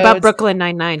episodes. What about Brooklyn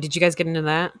Nine-Nine? Did you guys get into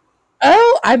that?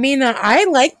 Oh, I mean, I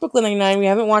like Brooklyn Nine-Nine. We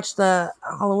haven't watched the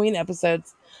Halloween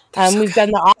episodes. We've done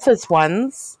the Office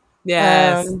ones.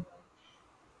 Yes.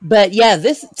 But yeah,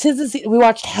 we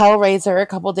watched Hellraiser a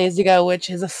couple days ago, which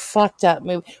is a fucked up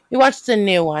movie. We watched the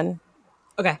new one.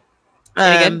 Okay.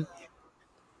 Any good?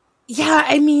 Yeah,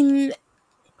 I mean,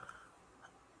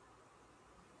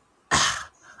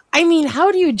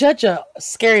 how do you judge a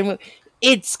scary movie?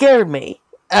 It scared me.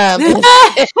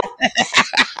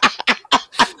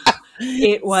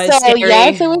 It was scary.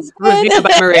 Yes, it was good. Reviewed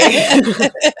by Marie.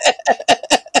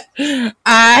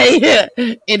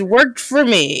 It worked for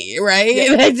me,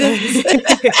 right?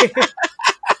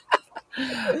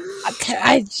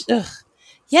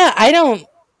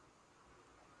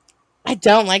 I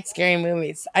don't like scary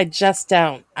movies. I just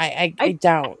don't. I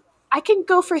don't. I can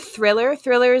go for thriller.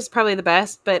 Thriller is probably the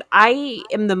best, but I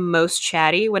am the most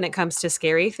chatty when it comes to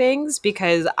scary things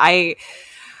because I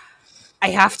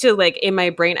have to, like, in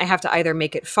my brain, I have to either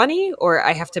make it funny or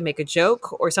I have to make a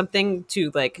joke or something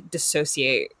to, like,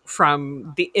 dissociate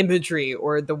from the imagery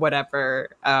or the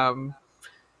whatever.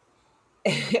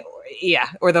 Yeah,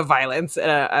 or the violence.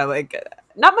 I like,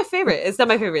 not my favorite. It's not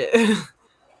my favorite.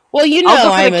 Well, you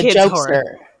know I'm a jokester.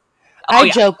 Horror. I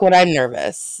joke when I'm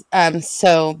nervous.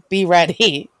 So be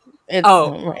ready.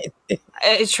 Right.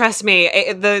 Trust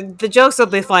me, the jokes will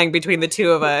be flying between the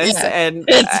two of us, and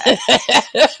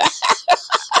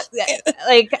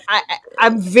like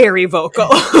I'm very vocal.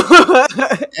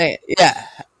 Yeah,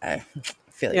 I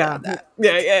feel you on that.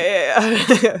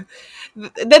 Yeah.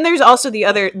 Then there's also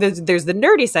there's the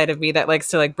nerdy side of me that likes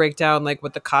to like break down like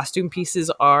what the costume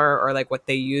pieces are or like what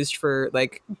they used for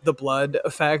like the blood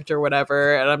effect or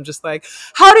whatever, and I'm just like,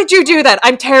 how did you do that?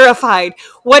 I'm terrified.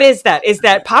 What is that? Is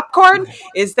that popcorn?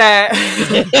 Is that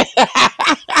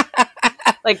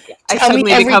like I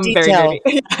suddenly become very nerdy.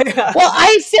 Well,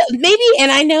 I feel maybe,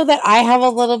 and I know that I have a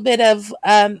little bit of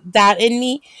that in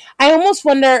me. I almost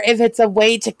wonder if it's a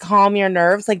way to calm your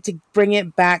nerves, like to bring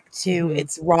it back to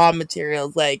its raw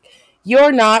materials. Like,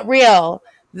 you're not real.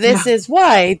 This is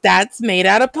why that's made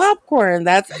out of popcorn. You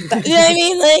know what I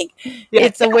mean? Like,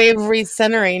 it's a way of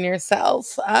recentering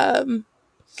yourself.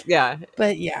 Yeah,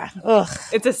 but yeah, ugh.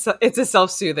 It's a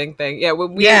self-soothing thing. Yeah,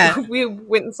 we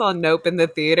went and saw Nope in the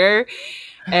theater,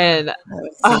 and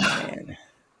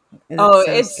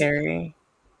it's scary.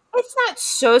 It's not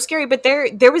so scary, but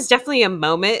there was definitely a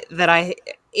moment that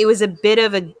it was a bit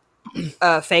of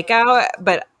a fake out,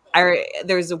 but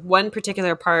there was one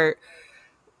particular part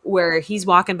where he's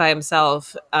walking by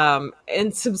himself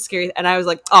and some scary, and I was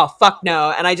like, oh fuck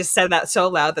no, and I just said that so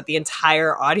loud that the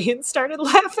entire audience started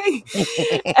laughing.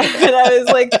 And I was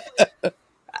like,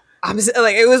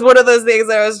 it was one of those things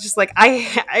that I was just like,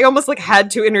 I almost like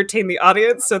had to entertain the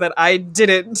audience so that I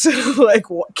didn't like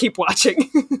keep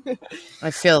watching. I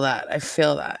feel that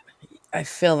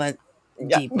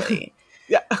deeply.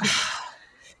 Yeah.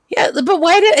 Yeah, but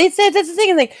why that's the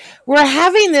thing. Like, we're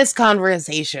having this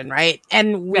conversation, right?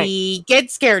 And we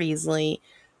get scared easily,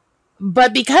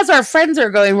 but because our friends are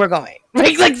going, we're going.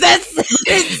 Like that's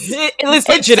it was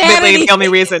legitimately the only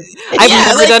reason. I've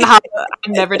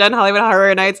never done Hollywood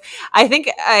Horror Nights. I think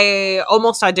I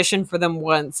almost auditioned for them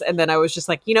once, and then I was just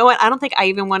like, you know what? I don't think I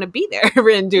even want to be there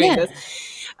in doing this.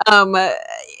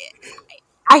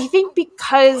 I think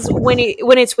because when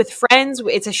it's with friends,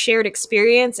 it's a shared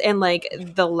experience, and like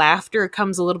the laughter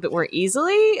comes a little bit more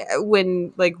easily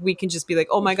when like we can just be like,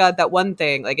 oh my god, that one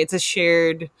thing. Like, it's a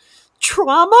shared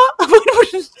trauma.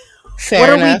 What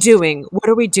are we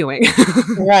doing?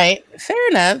 Right. Fair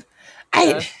enough.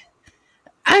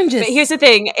 But here's the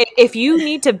thing: if you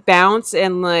need to bounce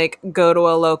and like go to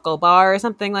a local bar or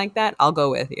something like that, I'll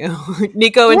go with you.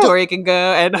 Nico and Tori can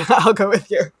go, and I'll go with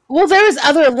you. Well, there's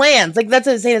other lands. Like that's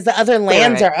what I'm saying is the other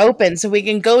lands are open, so we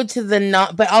can go to the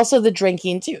not, but also the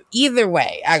drinking too. Either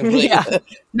way, actually. Yeah.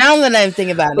 Now that I'm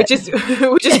thinking about which is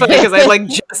funny because I like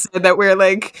just said that we're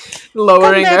like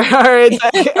lowering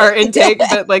our intake,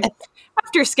 but like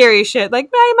after scary shit,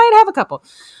 like I might have a couple.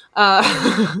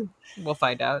 We'll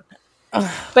find out.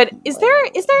 But is there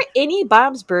any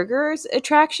Bob's Burgers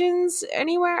attractions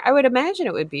anywhere? I would imagine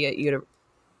it would be at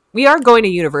we are going to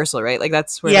Universal, right? Like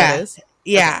that's where that is.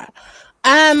 Yeah. Okay.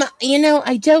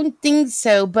 I don't think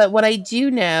so, but what I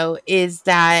do know is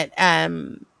that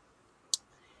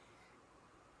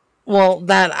that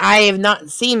I have not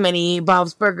seen many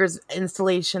Bob's Burgers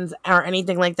installations or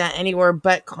anything like that anywhere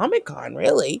but Comic-Con,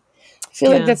 really. I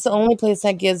feel like that's the only place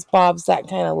that gives Bob's that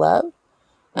kind of love.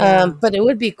 But it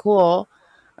would be cool.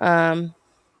 But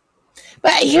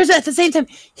at the same time,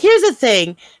 here's the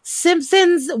thing.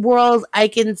 Simpsons World, I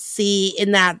can see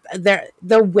in that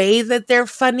the way that they're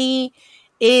funny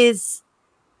is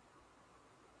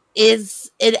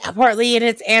it partly in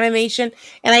its animation.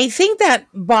 And I think that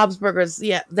Bob's Burgers,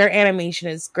 their animation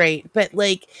is great. But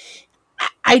like,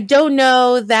 I don't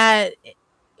know that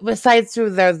besides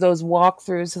through those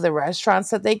walkthroughs to the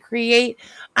restaurants that they create,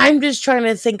 I'm just trying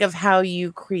to think of how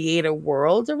you create a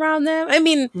world around them. I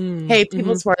mean, hey,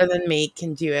 people smarter than me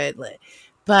can do it,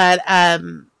 but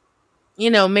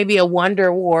maybe a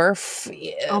Wonder Wharf.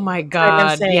 Oh my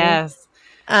god, yes.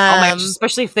 Oh my gosh,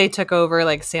 especially if they took over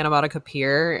like Santa Monica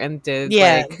Pier and did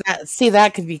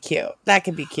that could be cute. That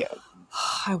could be cute.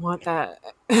 I want that.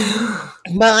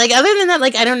 But like other than that,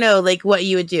 like I don't know like what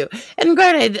you would do. And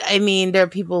granted, I mean there are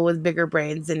people with bigger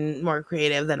brains and more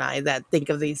creative than I that think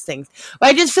of these things. But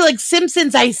I just feel like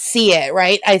Simpsons, I see it,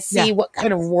 right? I see what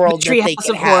kind of world the Treehouse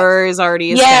of Horror is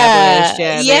already established. They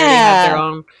already have their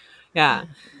own. Yeah.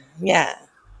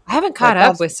 I haven't caught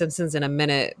up with Simpsons in a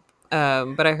minute,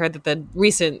 but I heard that the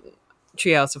recent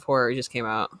Treehouse of Horror just came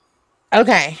out.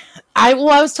 Okay. I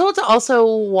was told to also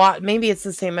watch, maybe it's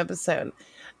the same episode,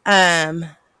 to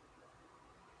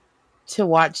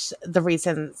watch the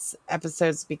recent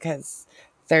episodes because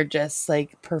they're just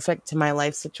like perfect to my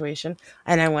life situation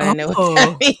and I want to know what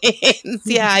that means.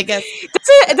 Yeah, I guess.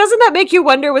 Doesn't that make you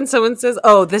wonder when someone says,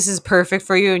 "Oh, this is perfect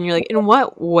for you," and you're like, "In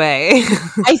what way?"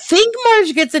 I think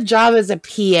Marge gets a job as a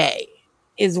PA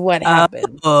is what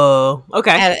happened. Oh,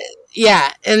 okay.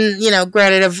 And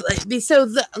granted, so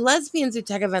the Lesbians Who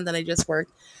Tech event that I just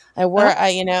worked, I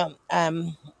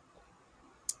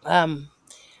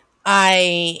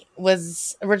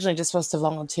was originally just supposed to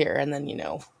volunteer, and then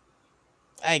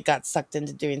I got sucked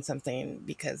into doing something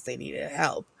because they needed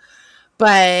help.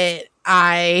 But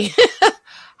I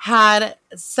had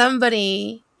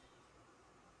somebody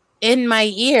in my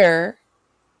ear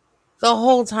the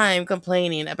whole time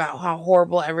complaining about how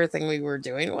horrible everything we were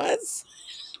doing was.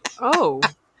 Oh,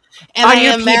 and on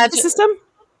your PA system?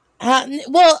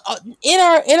 In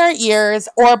our ears,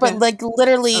 but like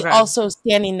literally also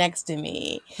standing next to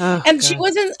me, and God. She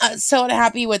wasn't so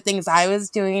happy with things I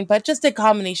was doing, but just a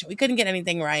combination. We couldn't get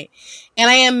anything right, and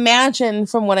I imagine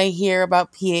from what I hear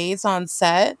about PAs on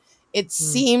set, it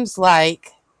seems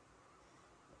like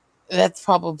that's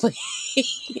probably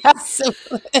sucking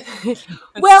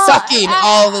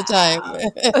all the time.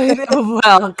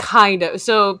 Well, kind of.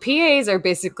 So PAs are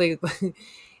basically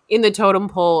in the totem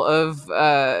pole of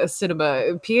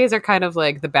cinema. PAs are kind of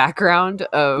like the background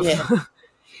of. Yeah.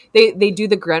 They do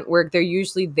the grunt work. They're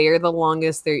usually there the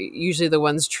longest. They're usually the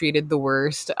ones treated the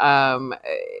worst. They're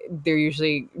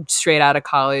usually straight out of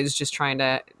college, just trying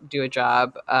to do a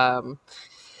job.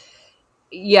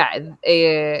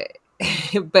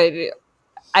 But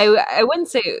I wouldn't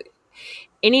say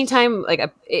anytime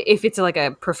if it's like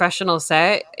a professional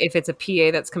set, if it's a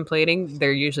PA that's complaining,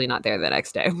 they're usually not there the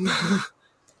next day.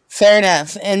 Fair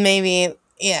enough. And maybe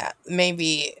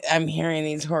I'm hearing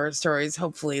these horror stories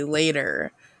hopefully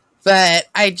later. But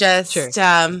I just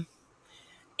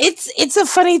it's a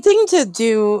funny thing to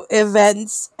do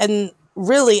events and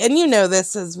really, and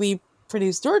this as we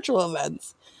produce virtual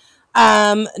events.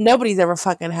 Nobody's ever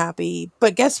fucking happy.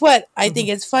 But guess what? I think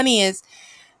it's funny is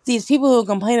these people who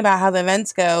complain about how the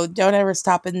events go don't ever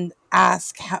stop and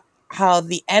ask how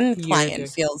the end client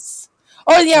feels.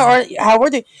 Or how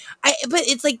we're doing. But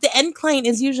it's like the end client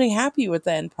is usually happy with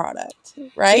the end product,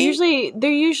 right? They're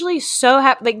usually so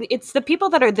happy. Like it's the people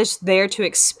that are just there to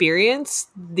experience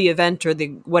the event or the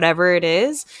whatever it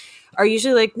is are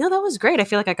usually like, no, that was great. I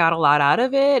feel like I got a lot out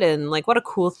of it, and like what a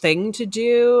cool thing to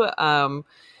do.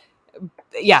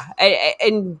 yeah,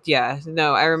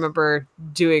 I remember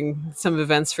doing some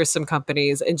events for some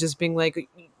companies and just being like,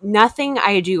 nothing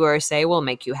I do or say will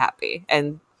make you happy,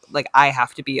 and like I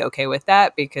have to be okay with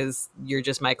that because you're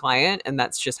just my client, and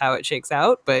that's just how it shakes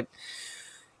out. But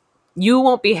you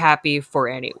won't be happy for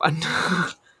anyone.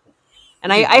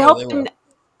 And I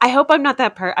hope I'm not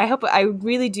that part. I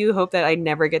really do hope that I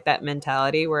never get that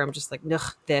mentality where I'm just like,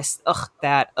 ugh, this, ugh,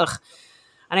 that, ugh.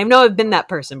 And I know I've been that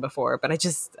person before, but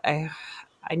I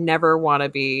never want to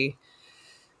be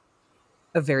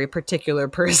a very particular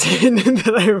person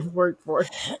that I've worked for.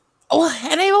 Well,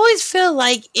 and I always feel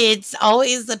like it's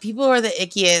always the people who are the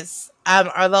ickiest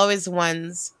are always the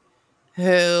ones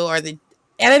who are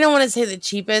and I don't want to say the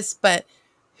cheapest, but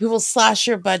who will slash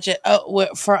your budget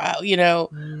for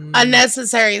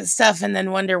unnecessary stuff and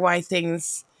then wonder why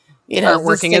things aren't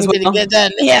working as well. Didn't get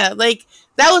done. Yeah, like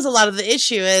that was a lot of the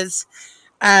issue. Is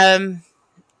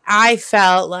I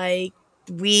felt like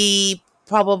we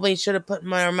probably should have put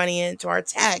more money into our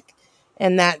tech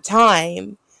in that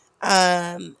time.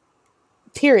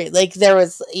 Period. Like there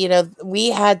was, we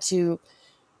had to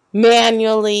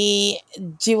manually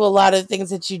do a lot of things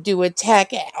that you do with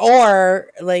tech, or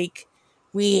like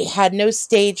we had no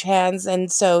stage hands,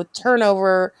 and so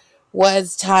turnover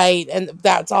was tight, and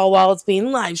that's all while it's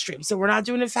being live streamed. So we're not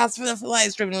doing it fast enough for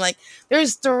live streaming. Like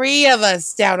there's 3 of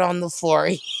us down on the floor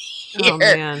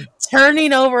here,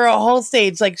 turning over a whole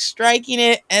stage, like striking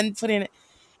it and putting it.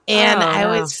 And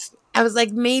I was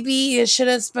like, maybe you should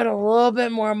have spent a little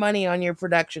bit more money on your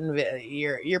production,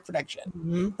 your production.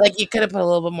 Mm-hmm. Like you could have put a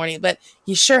little bit more money, but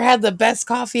you sure had the best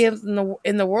coffee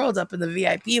in the world up in the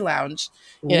VIP lounge.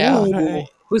 You know,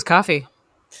 whose coffee?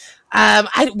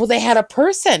 They had a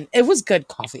person. It was good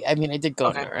coffee. I mean, I did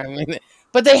go there. I mean,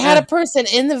 but they had a person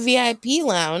in the VIP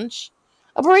lounge,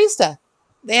 a barista.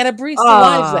 They had a barista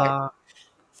live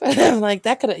there. I'm like,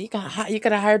 that you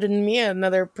could have hired me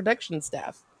another production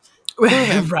staff.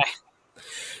 Right.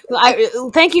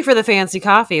 Thank you for the fancy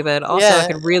coffee, but also I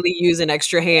could really use an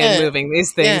extra hand moving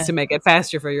these things to make it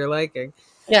faster for your liking.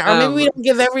 Yeah, or maybe we don't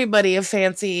give everybody a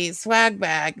fancy swag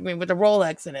bag. I mean, with a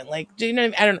Rolex in it. Like, do you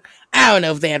know? I don't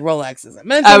know if they had Rolexes.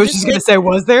 I was just gonna say,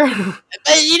 was there?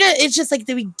 It's just like,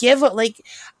 do we give like?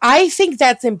 I think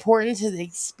that's important to the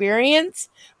experience,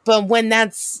 but when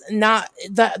that's not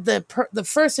the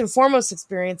first and foremost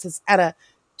experience is at a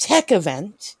tech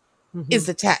event, is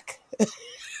the tech.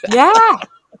 Yeah.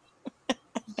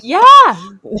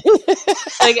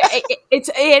 Like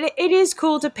it is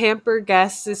cool to pamper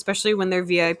guests, especially when they're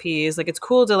VIPs. Like it's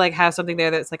cool to like have something there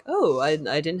that's like, oh, I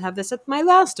didn't have this at my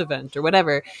last event or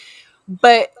whatever.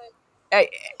 But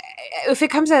if it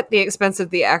comes at the expense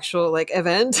of the actual like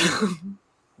event,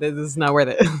 this is not worth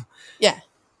it. Yeah.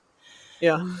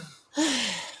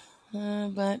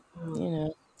 But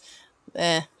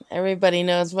everybody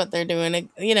knows what they're doing.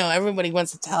 Everybody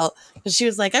wants to tell. Because she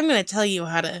was like, I'm going to tell you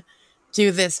how to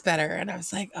do this better. And I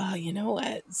was like, oh, you know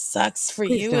what sucks for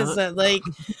Please you don't. Is that like,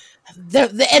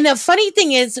 and the funny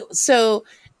thing is, so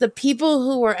the people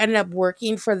who ended up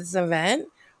working for this event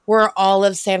were all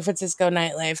of San Francisco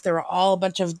nightlife. They were all a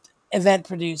bunch of event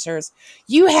producers.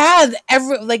 You had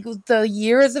the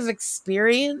years of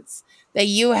experience that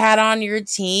you had on your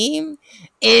team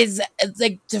is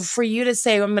like for you to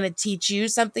say, I'm going to teach you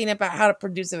something about how to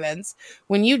produce events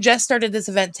when you just started this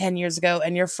event 10 years ago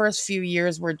and your first few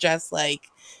years were just like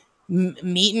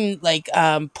meeting, like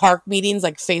park meetings,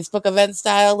 like Facebook event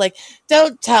style. Like,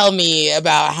 don't tell me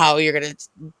about how you're going to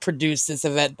produce this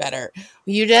event better.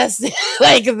 You just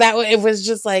like that. It was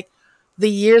just like the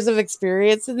years of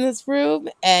experience in this room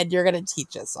and you're going to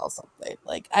teach us all something.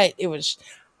 Like it was...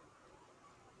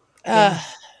 And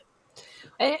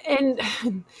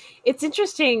it's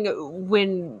interesting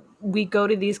when we go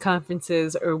to these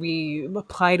conferences or we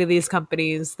apply to these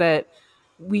companies that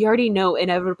we already know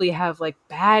inevitably have like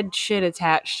bad shit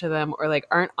attached to them or like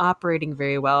aren't operating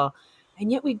very well,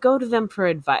 and yet we go to them for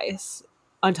advice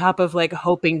on top of like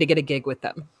hoping to get a gig with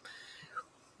them.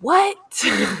 What?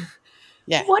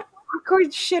 Yeah. What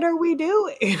awkward shit are we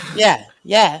doing? Yeah.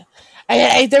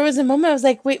 There was a moment I was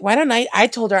like, wait, why don't I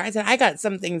told her, I said, I got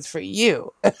some things for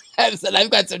you. I said, I've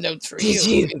got some notes for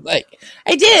you. Like,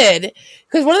 I did.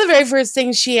 Because one of the very first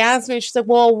things she asked me, she's like,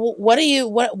 well,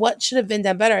 what should have been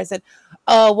done better? I said,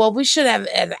 oh, well, we should have,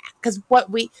 because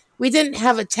we didn't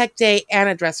have a tech day and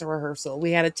a dress rehearsal.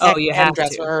 We had a tech and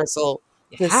dress rehearsal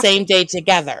the same day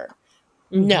together.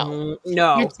 Mm-hmm.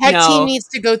 No. Your tech team needs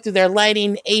to go through their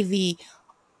lighting, AV,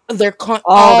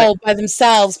 all by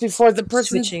themselves before the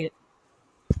person switching it.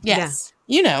 Yes.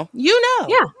 Yeah. You know.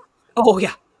 Yeah. Oh,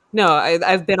 yeah. No,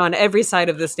 I've been on every side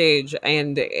of the stage,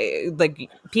 and like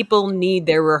people need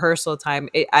their rehearsal time.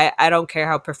 I don't care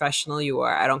how professional you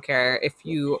are. I don't care if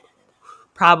you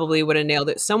probably would have nailed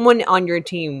it. Someone on your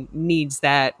team needs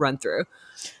that run through.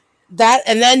 That,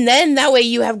 and then that way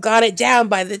you have got it down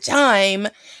by the time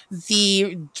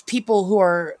the people who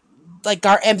are like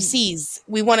our MCs,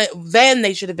 we want it, then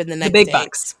they should have been the next big day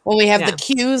bucks when we have the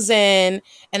cues in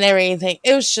and everything.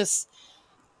 It was just,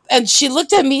 and she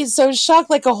looked at me so shocked,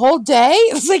 like a whole day.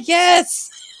 It was like, yes.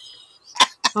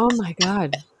 Oh my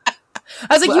God. I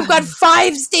was like, you've got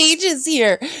 5 stages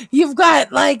here. You've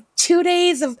got like 2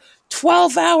 days of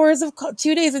 12 hours of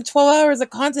 2 days and 12 hours of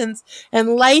contents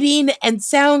and lighting and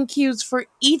sound cues for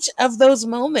each of those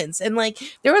moments. And like,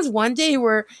 there was one day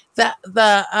where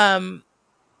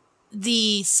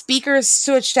the speakers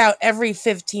switched out every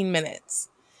 15 minutes.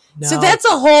 No. So that's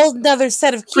a whole nother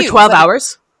set of cues. For 12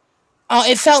 hours? Oh,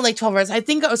 it felt like 12 hours. I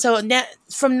think so.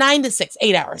 From 9 to 6,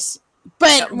 8 hours.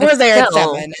 But we're there at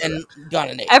 7 and gone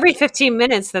at 8. Every 15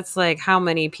 minutes, that's like how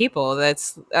many people?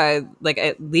 That's like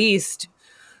at least.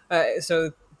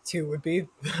 So 2 would be,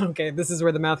 okay, this is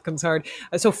where the math comes hard.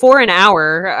 So 4 an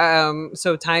hour.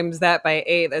 So times that by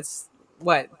 8, that's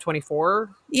what, 24?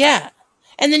 Yeah.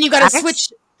 And then you got to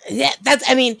switch. Yeah, that's,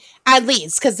 I mean, at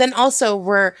least, because then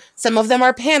also some of them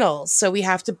are panels. So we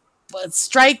have to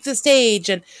strike the stage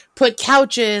and put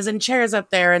couches and chairs up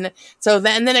there. And so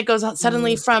then it goes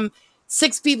suddenly from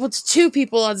 6 people to 2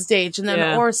 people on stage, and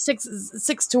then or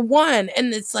 6 to 1.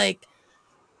 And it's like,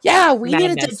 yeah, we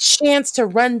needed a chance to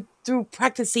run through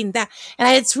practicing that. And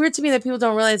it's weird to me that people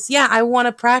don't realize, I want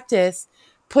to practice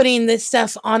putting this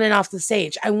stuff on and off the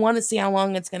stage. I want to see how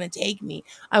long it's going to take me.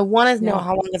 I want to know how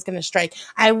long it's going to strike.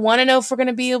 I want to know if we're going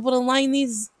to be able to line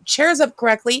these chairs up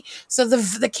correctly so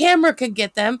the camera could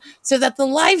get them, so that the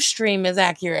live stream is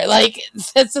accurate. Like,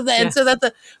 and so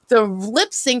that the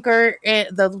lip syncer,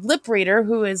 the lip reader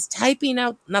who is typing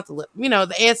out, not the lip,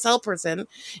 the ASL person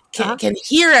can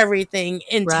hear everything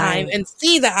in time and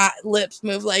see the lips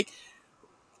move. Like,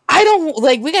 I don't,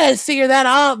 like, we gotta figure that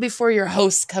out before your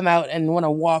hosts come out and want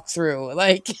to walk through,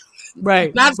 like,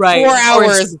 not 4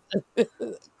 hours,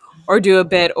 or do a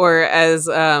bit, or as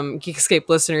Geekscape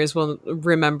listeners will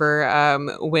remember,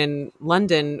 when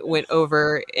London went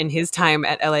over in his time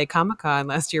at LA Comic-Con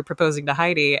last year proposing to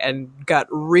Heidi and got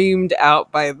reamed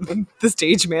out by the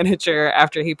stage manager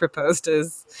after he proposed to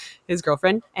his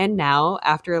girlfriend, and now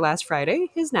after last Friday,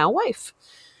 his now wife.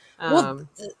 Well,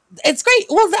 it's great.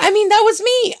 Well, I mean, that was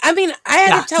me. I mean, I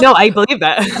had to tell. No, I believe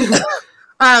that.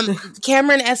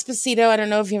 Cameron Esposito. I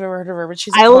don't know if you've ever heard of her, but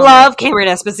I love Cameron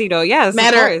Esposito. Yes,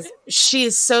 met her. She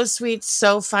is so sweet,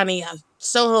 so funny,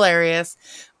 so hilarious.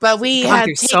 But we had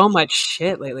through so much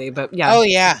shit lately. But yeah. Oh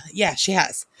yeah, she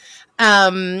has.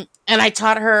 And I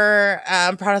taught her.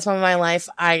 Proudest moment of my life.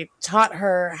 I taught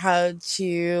her how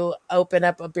to open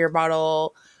up a beer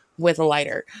bottle with a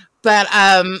lighter. But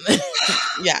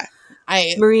yeah,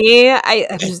 Marie,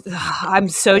 I'm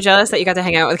so jealous that you got to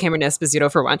hang out with Cameron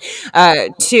Esposito, for one.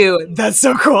 2, that's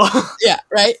so cool. Yeah,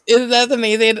 right. Isn't that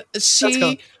amazing?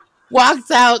 She walked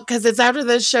out because it's after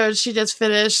this show. She just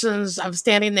finished, and I'm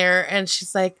standing there, and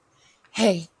she's like,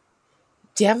 "Hey,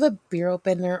 do you have a beer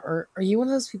opener, or are you one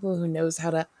of those people who knows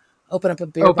how to open up a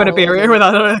beer? Open a beer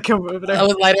without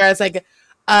a lighter?" I was like,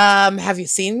 "Have you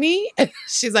seen me?" And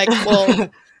she's like, "Well."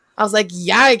 I was like,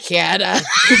 yeah, I can. So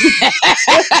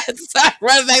I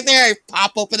run back there, I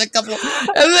pop open a couple. And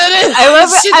then I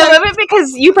love it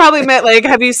because you probably meant, like,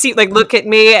 have you seen, like, look at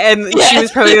me? And she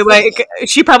was probably like,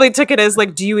 she probably took it as,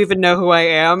 like, do you even know who I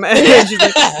am? And she's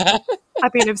like, I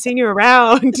mean, I've seen you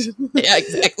around. Yeah,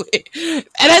 exactly.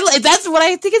 And that's what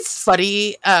I think is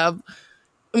funny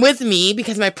with me,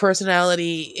 because my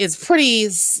personality is pretty,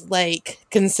 like,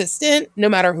 consistent no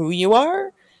matter who you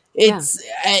are.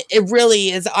 It really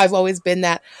is. I've always been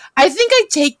that. I think I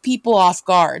take people off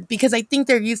guard because I think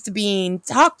they're used to being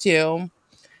talked to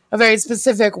a very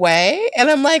specific way, and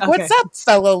I'm like, "What's up,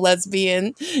 fellow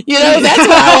lesbian?" That's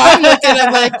how I'm looking.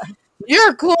 I'm like,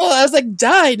 "You're cool." I was like,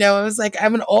 "Duh, I know." I was like,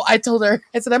 I told her,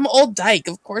 I said, "I'm an old dyke.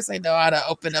 Of course, I know how to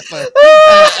open up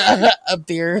a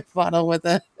beer bottle with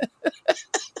a."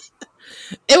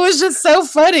 It was just so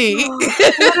funny.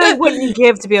 What I wouldn't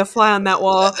give to be a fly on that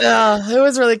wall. It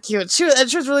was really cute. She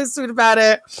was really sweet about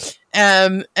it.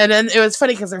 And then it was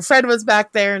funny because her friend was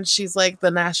back there, and she's like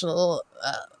the National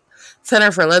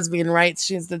Center for Lesbian Rights.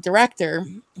 She's the director.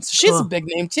 So she's a big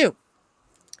name too.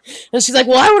 And she's like,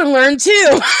 well, I want to learn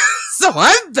too. So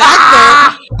I'm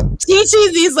back there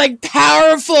teaching these like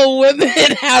powerful women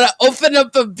how to open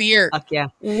up a beer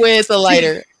with a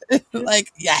lighter.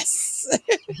 Like, yes.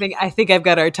 I think I've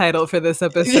got our title for this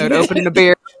episode: opening a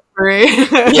beer delivery.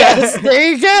 Yes,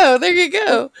 there you go. There you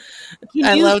go.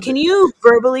 Can you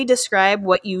verbally describe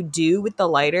what you do with the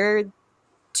lighter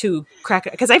to crack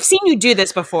it? Because I've seen you do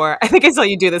this before. I think I saw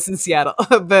you do this in Seattle,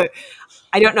 but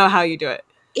I don't know how you do it.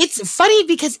 It's funny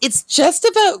because it's just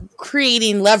about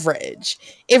creating leverage.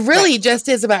 It really just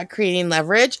is about creating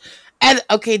leverage. And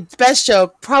okay, best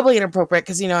joke, probably inappropriate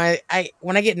because, you know, I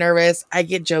when I get nervous, I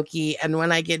get jokey. And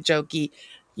when I get jokey,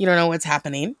 you don't know what's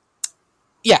happening.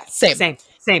 Yeah, same.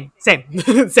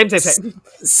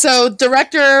 So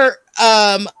director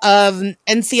of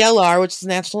NCLR, which is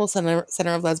National Center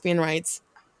of Lesbian Rights,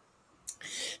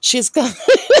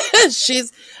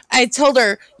 I told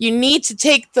her, you need to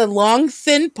take the long,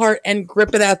 thin part and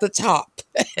grip it at the top.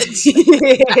 And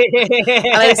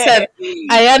I said,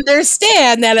 I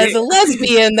understand that as a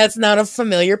lesbian, that's not a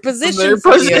familiar position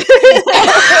for you.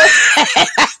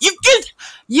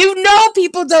 You know,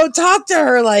 people don't talk to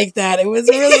her like that. It was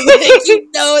really like, you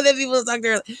know that people don't talk to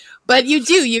her. But you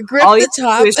do. You grip the top. All you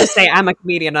do is just say, I'm a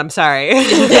comedian. I'm sorry.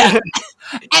 Yeah.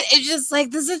 And it's just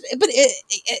like, this is, but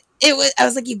it was, I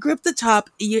was like, you grip the top,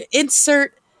 you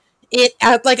insert it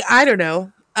at, like, I don't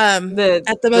know, at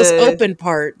the most open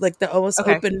part, like the almost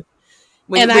open.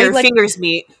 Where your fingers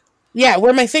meet. Yeah,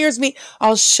 where my fingers meet,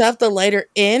 I'll shove the lighter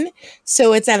in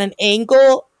so it's at an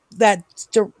angle that,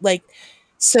 like,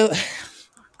 so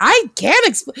I can't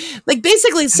explain, like,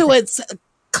 basically, so it's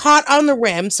caught on the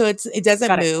rim, so it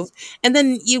doesn't move, and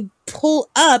then you pull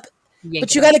up.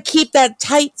 But you got to keep that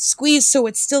tight squeeze so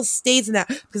it still stays in that,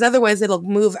 because otherwise it'll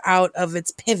move out of its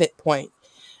pivot point.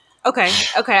 Okay.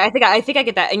 I think I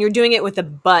get that. And you're doing it with the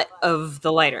butt of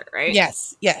the lighter, right?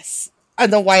 Yes,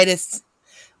 on the widest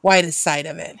side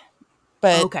of it.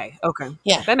 But okay,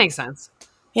 yeah, that makes sense.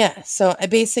 Yeah, so I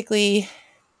basically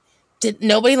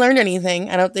nobody learned anything.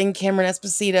 I don't think Cameron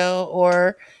Esposito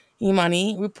or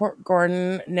Imani Report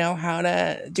Gordon know how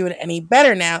to do it any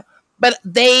better now. But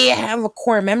they have a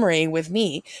core memory with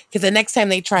me, because the next time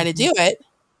they try to do it,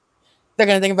 they're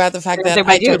going to think about the fact that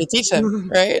I tried to teach them,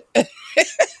 right?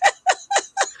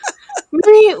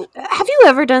 Marie, have you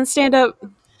ever done stand-up?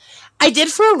 I did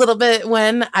for a little bit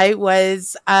when I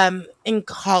was in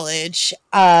college.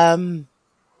 Let me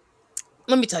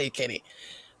tell you, Katie.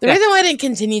 The reason why I didn't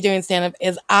continue doing stand-up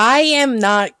is I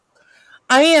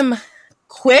am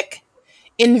quick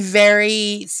in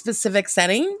very specific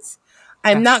settings.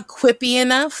 I'm not quippy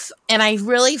enough, and I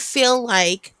really feel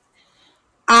like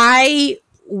I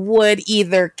would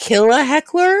either kill a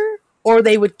heckler or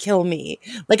they would kill me.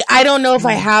 Like, I don't know if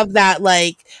I have that,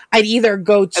 like, I'd either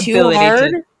go too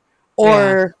hard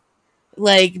or,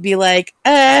 like, be like,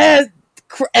 and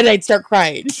I'd start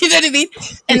crying. You know what I mean?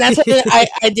 And that's what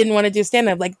I didn't want to do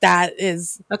stand-up. Like, that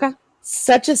is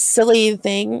such a silly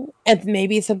thing, and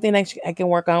maybe something I can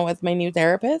work on with my new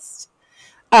therapist.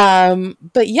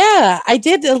 But yeah, I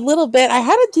did a little bit. I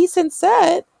had a decent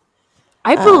set.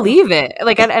 I believe it.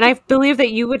 Like, and I believe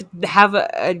that you would have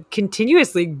a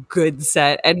continuously good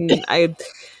set. And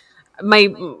my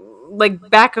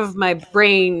back of my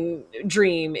brain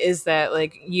dream is that,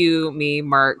 like, you, me,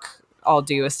 Mark, all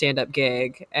do a stand-up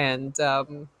gig, and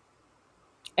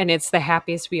it's the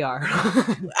happiest we are.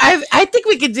 I think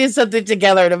we could do something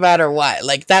together no matter what.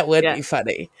 Like, that would be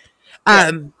funny.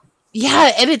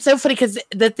 Yeah, and it's so funny because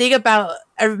the thing about,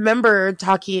 I remember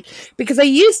talking, because I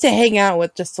used to hang out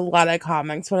with just a lot of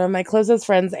comics. One of my closest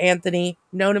friends, Anthony,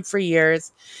 known him for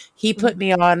years, he put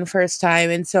me on first time,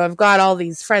 and so I've got all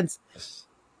these friends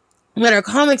that are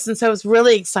comics, and so I was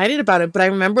really excited about it. But I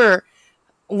remember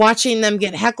watching them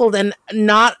get heckled and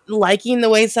not liking the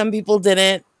way some people did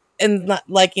it, and not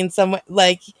liking some,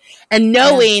 like, and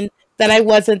knowing that I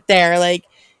wasn't there, like,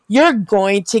 you're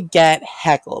going to get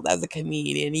heckled as a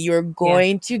comedian. You're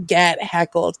going to get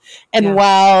heckled. And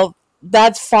while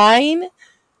that's fine,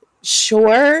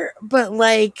 sure, but,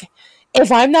 like, if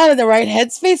I'm not in the right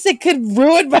headspace, it could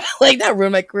ruin my, like, not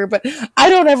ruin my career, but I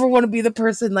don't ever want to be the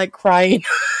person, like, crying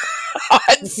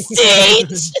on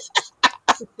stage.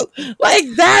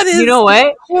 Like, that is, you know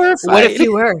what? Horrifying.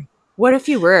 What if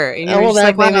you were? And you're well,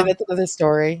 just like, maybe that's another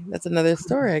story. That's another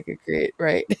story I could create,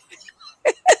 right?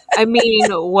 I mean,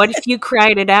 what if you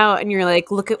cried it out and you're like,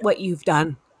 look at what you've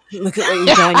done. Look at what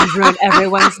you've done. You've ruined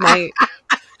everyone's night.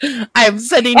 I'm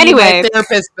sending you my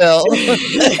therapist bill.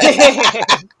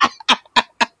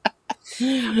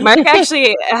 Mark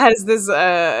actually has this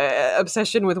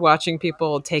obsession with watching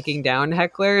people taking down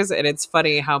hecklers, and it's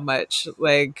funny how much,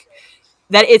 like,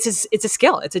 that it's a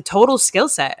skill. It's a total skill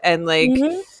set, and, like,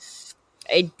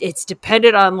 it's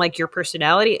dependent on, like, your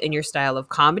personality and your style of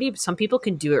comedy. Some people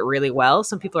can do it really well.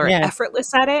 Some people are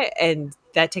effortless at it, and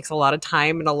that takes a lot of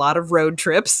time and a lot of road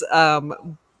trips.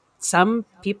 some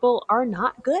people are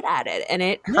not good at it, and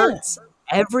it hurts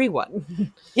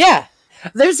everyone. Yeah.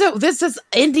 There's this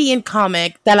Indian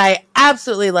comic that I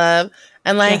absolutely love,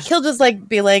 and like he'll just like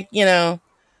be like, you know,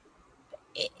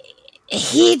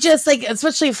 he just like,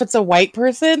 especially if it's a white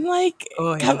person, like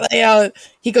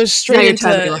he goes straight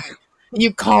into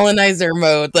you colonizer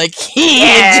mode. Like he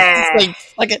just like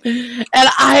fucking, and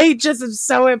I just am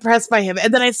so impressed by him.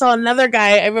 And then I saw another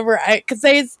guy. I remember because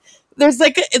there is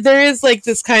like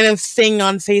this kind of thing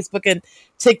on Facebook and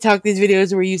TikTok, these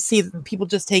videos where you see people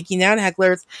just taking down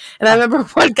hecklers. And I remember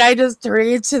one guy just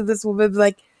turning to this woman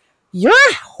like, "You're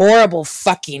a horrible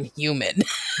fucking human."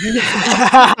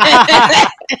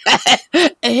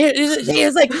 And he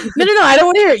was like, no, I don't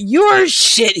want to hear it. You're a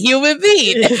shit human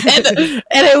being. And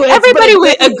everybody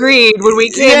agreed when we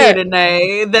came here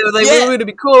tonight that like, we were going to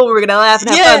be cool, we were going to laugh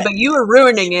and have fun, but you were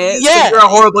ruining it. So you're a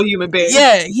horrible human being.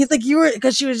 Yeah, he's like, you were,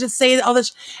 because she was just saying all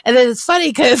this, and then it's funny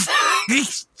because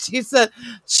she said.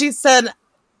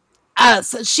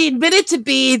 So she admitted to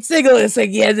being single. It's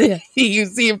like, yeah, you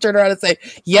see him turn around and say,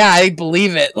 "Yeah, I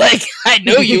believe it. Like, I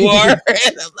know you are."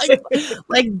 And I'm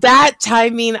like that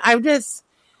timing. I'm just,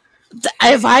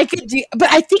 if I could do,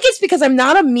 but I think it's because I'm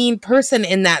not a mean person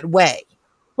in that way.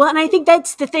 Well, and I think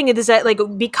that's the thing is that like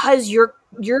because your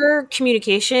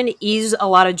communication is a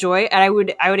lot of joy, and I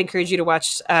would encourage you to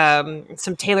watch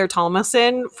some Taylor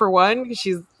Tomlinson for one.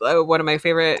 She's one of my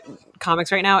favorite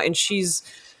comics right now, and she's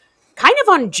kind of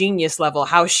on genius level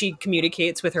how she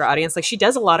communicates with her audience. Like she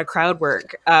does a lot of crowd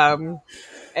work, and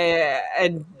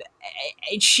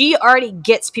she already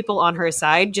gets people on her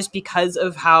side just because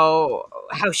of how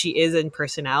she is in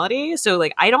personality. So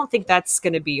like I don't think that's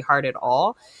going to be hard at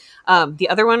all. The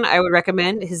other one I would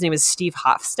recommend, his name is Steve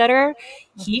Hofstetter.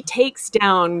 He takes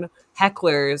down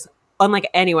hecklers unlike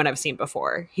anyone I've seen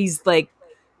before.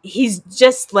 He's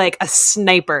just like a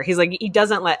sniper. He's like, he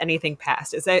doesn't let anything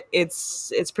pass.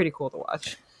 It's pretty cool to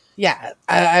watch. Yeah,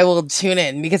 I will tune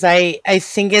in because I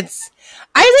think it's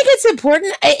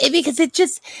important because it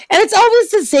just, and it's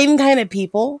always the same kind of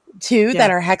people too that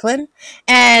are heckling,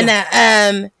 and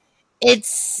I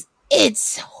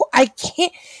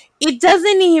can't, it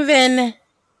doesn't even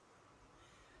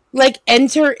like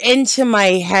enter into my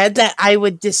head that I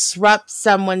would disrupt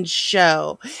someone's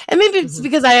show. And maybe it's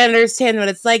because I understand what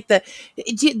it's like, the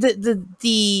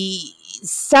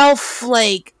self,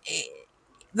 like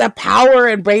the power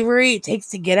and bravery it takes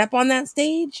to get up on that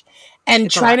stage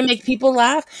and try to make people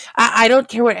laugh. I don't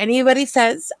care what anybody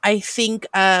says. I think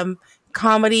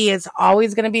comedy is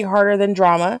always going to be harder than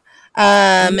drama.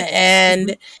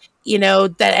 And you know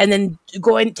that, and then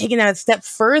taking that a step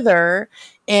further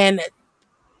and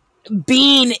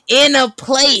being in a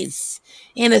place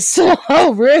in a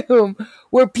small room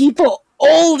where people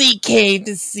only came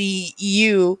to see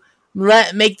you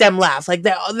make them laugh, like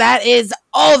that is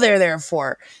all they're there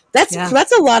for. That's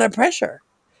a lot of pressure,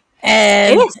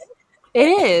 and it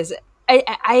is.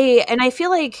 I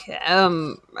feel like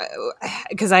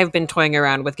because I've been toying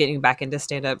around with getting back into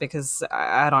stand-up because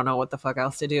I don't know what the fuck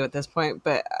else to do at this point,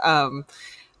 but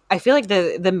I feel like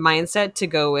the mindset to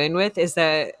go in with is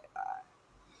that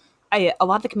a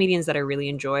lot of the comedians that I really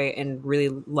enjoy and really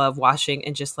love watching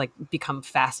and just like become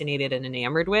fascinated and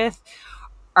enamored with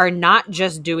are not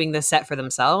just doing the set for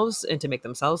themselves and to make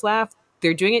themselves laugh.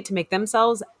 They're doing it to make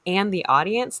themselves and the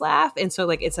audience laugh. And so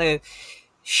like it's a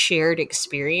shared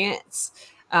experience.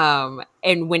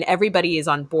 And when everybody is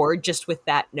on board just with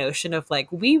that notion of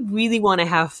like, we really want to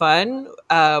have fun.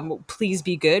 Please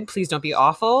be good. Please don't be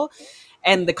awful.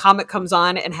 And the comic comes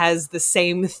on and has the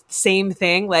same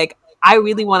thing. Like, I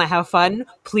really want to have fun.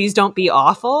 Please don't be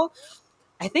awful.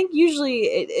 I think usually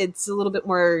it's a little bit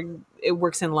more, it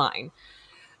works in line.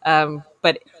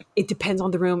 But it depends on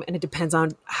the room and it depends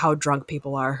on how drunk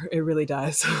people are. It really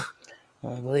does.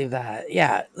 I believe that.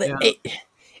 Yeah.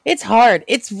 It's hard.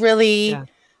 It's really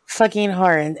fucking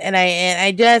hard. And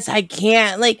I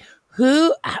can't like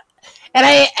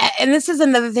and this is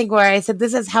another thing where I said,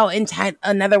 this is how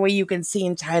another way you can see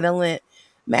entitlement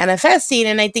manifesting,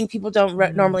 and I think people don't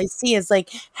normally see is like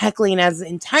heckling as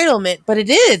entitlement, but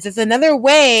it's another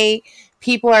way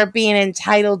people are being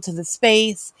entitled to the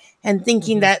space and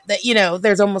thinking that you know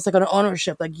there's almost like an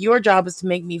ownership, like your job is to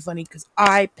make me funny because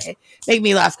make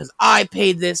me laugh because I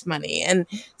paid this money, and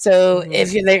so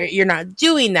if you're not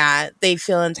doing that, they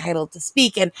feel entitled to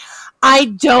speak, and I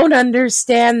don't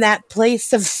understand that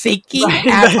place of thinking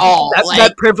at all. That's like,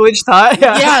 that privileged thought.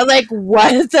 Yeah, like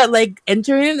what is that? Like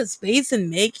entering into space and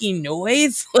making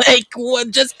noise? Like what?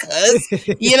 Just cause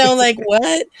you know, like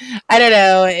what? I don't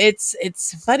know.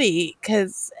 It's funny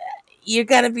because you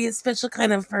got to be a special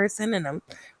kind of person and a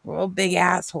real big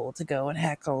asshole to go and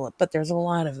heckle. But there's a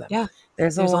lot of them. Yeah,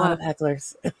 there's a lot of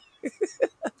hecklers.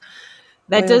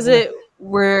 That does it.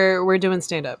 We're doing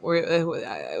stand up.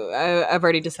 I've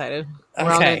already decided.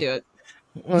 We're all gonna do it.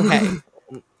 Okay.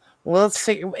 Well, let's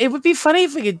figure. It would be funny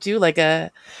if we could do like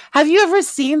a. Have you ever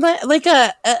seen like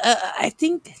a I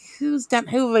think who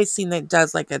have I seen that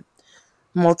does like a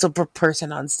multiple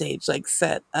person on stage like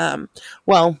set?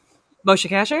 Well, Moshe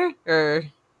Kasher or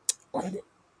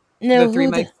no, the 3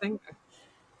 mics thing.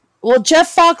 Well,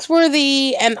 Jeff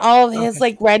Foxworthy and all of his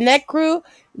like redneck crew,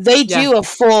 they do a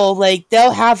full like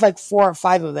they'll have like 4 or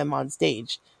 5 of them on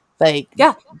stage. Like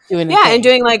doing and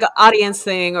doing like an audience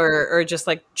thing or just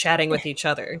like chatting with each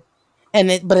other. And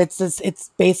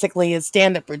it's basically a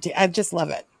stand-up routine. I just love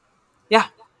it. Yeah.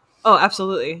 Oh,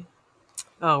 absolutely.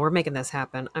 Oh, we're making this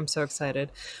happen. I'm so excited.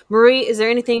 Marie, is there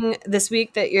anything this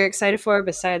week that you're excited for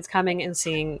besides coming and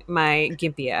seeing my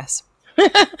gimpy ass?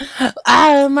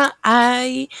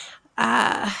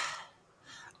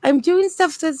 I'm doing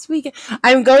stuff this week.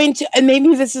 I'm going to, and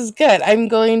maybe this is good. I'm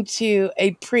going to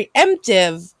a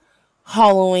preemptive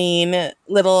Halloween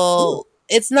little. Ooh.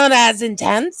 It's not as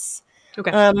intense.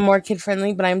 Okay. More kid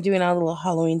friendly, but I'm doing a little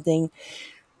Halloween thing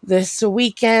this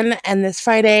weekend, and this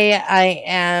Friday I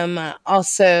am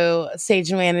also stage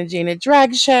managing a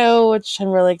drag show, which I'm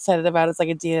really excited about. It's like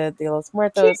a Dia de los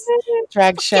Muertos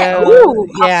drag show. Ooh,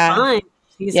 fun.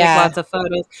 You take lots of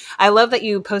photos. I love that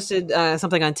you posted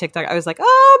something on TikTok. I was like,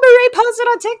 oh, Marie posted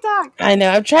on TikTok. I know.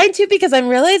 I'm trying to because I'm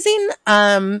realizing,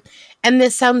 and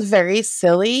this sounds very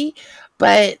silly,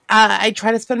 but I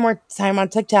try to spend more time on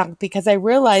TikTok because I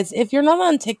realize if you're not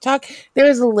on TikTok, there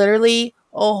is literally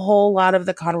a whole lot of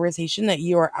the conversation that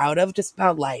you are out of just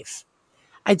about life.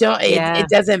 It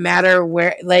doesn't matter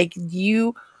where, like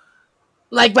by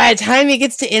the time it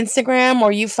gets to Instagram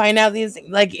or you find out these,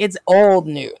 like it's old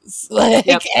news. Like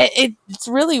it's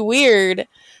really weird.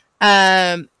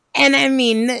 And I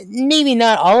mean, maybe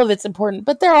not all of it's important,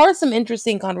 but there are some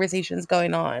interesting conversations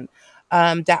going on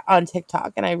on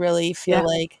TikTok, and I really feel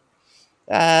like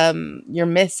you're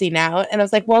missing out. And I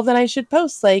was like, well, then I should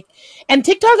post and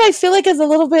TikTok I feel like is a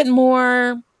little bit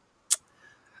more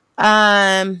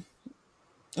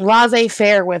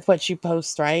laissez-faire with what you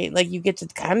post, right? Like you get to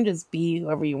kind of just be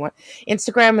whoever you want.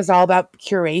 Instagram is all about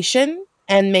curation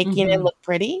and making it look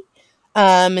pretty,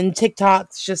 and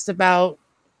TikTok's just about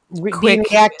being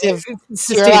reactive,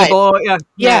 sustainable.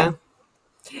 Yeah.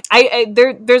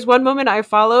 There's one woman I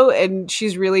follow and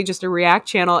she's really just a react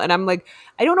channel, and I'm like,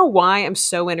 I don't know why I'm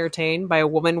so entertained by a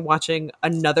woman watching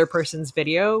another person's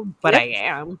video, but I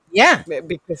am. Yeah.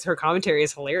 Because her commentary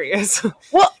is hilarious.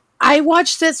 Well, I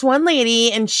watched this one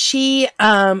lady and she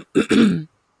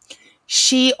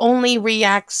she only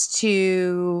reacts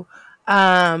to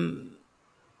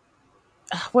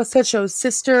what's that show?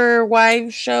 Sister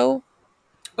Wives show?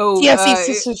 Oh,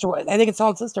 Sister Wives. I think it's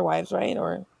called Sister Wives, right?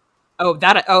 Or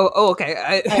okay.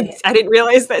 I didn't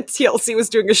realize that TLC was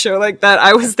doing a show like that.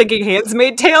 I was thinking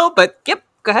Handmaid's Tale, but yep,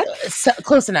 go ahead.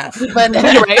 Close enough. But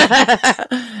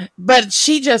but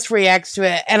she just reacts to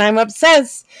it, and I'm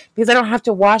obsessed because I don't have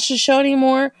to watch the show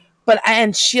anymore.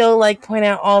 And she'll point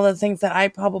out all the things that I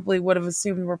probably would have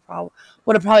assumed would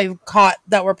have probably caught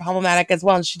that were problematic as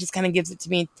well, and she just kind of gives it to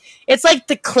me. It's like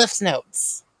the Cliff's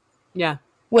Notes. Yeah.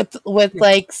 With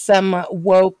some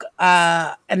woke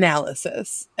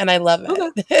analysis, and I love it.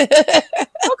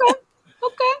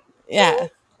 Okay. Yeah.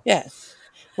 Yes.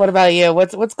 What about you?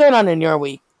 What's going on in your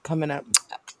week coming up?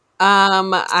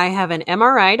 I have an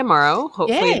MRI tomorrow.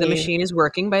 Hopefully the machine is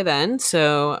working by then.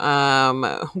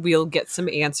 So we'll get some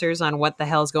answers on what the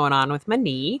hell's going on with my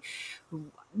knee.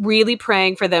 Really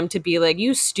praying for them to be like,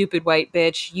 you stupid white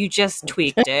bitch, you just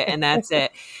tweaked it and that's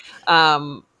it.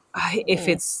 If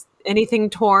it's anything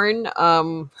torn,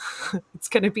 it's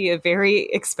going to be a very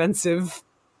expensive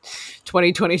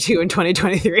 2022 and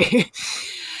 2023.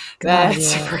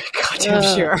 That's for goddamn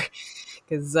sure.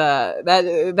 Because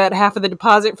that half of the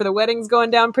deposit for the wedding's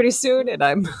going down pretty soon, and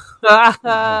I'm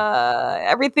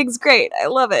everything's great. I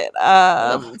love it.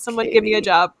 Someone give me a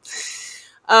job.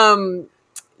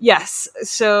 Yes,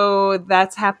 so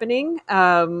that's happening.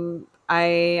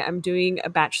 I am doing a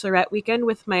bachelorette weekend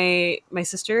with my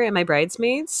sister and my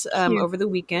bridesmaids over the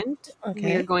weekend. Okay.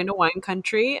 We are going to wine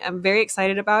country. I'm very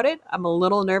excited about it. I'm a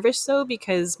little nervous though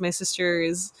because my sister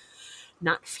is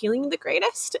not feeling the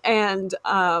greatest and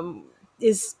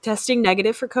is testing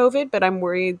negative for COVID, but I'm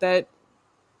worried that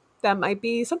might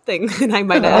be something. And I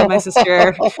might not have my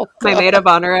sister, my maid of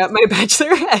honor at my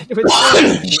bachelorette,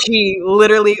 which she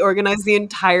literally organized the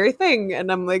entire thing.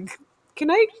 And I'm like, can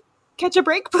I catch a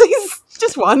break, please?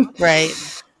 Just one. Right.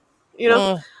 You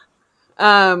know?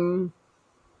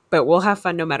 But we'll have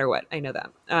fun no matter what. I know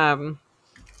that.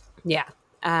 Yeah.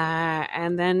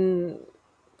 And then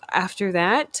after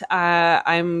that,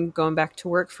 I'm going back to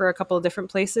work for a couple of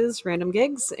different places, random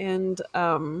gigs, and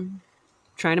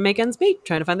trying to make ends meet,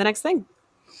 trying to find the next thing.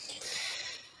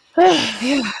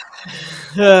 Yeah.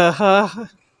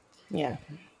 Yeah.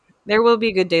 There will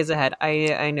be good days ahead.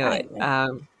 I know it.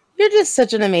 You're just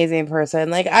such an amazing person.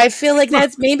 Like, I feel like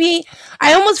that's maybe,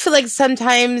 I almost feel like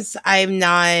sometimes I'm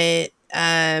not,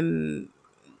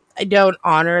 I don't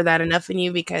honor that enough in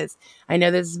you, because I know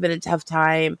this has been a tough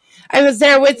time. I was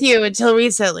there with you until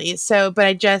recently. So,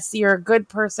 but you're a good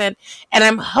person. And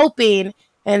I'm hoping,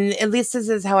 and at least this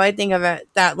is how I think of it,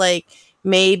 that like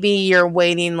maybe you're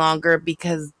waiting longer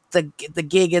because the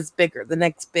gig is bigger. The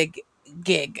next big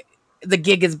gig, the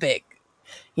gig is big.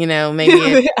 You know, maybe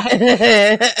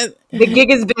the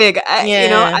gig is big.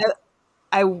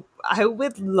 I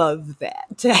would love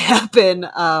that to happen.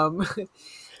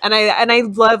 And I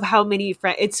love how many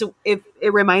friends. It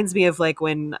reminds me of like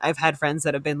when I've had friends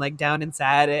that have been like down and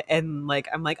sad, and like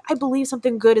I'm like, I believe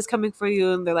something good is coming for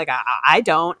you, and they're like, I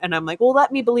don't, and I'm like, well,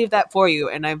 let me believe that for you.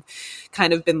 And I've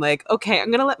kind of been like, okay,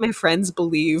 I'm gonna let my friends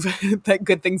believe that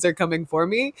good things are coming for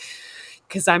me,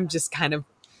 because I'm just kind of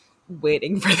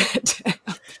waiting for that to happen.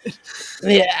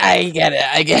 Yeah, I get it.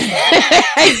 I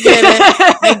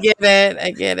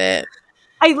get it.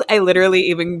 I literally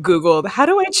even Googled, how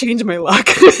do I change my luck?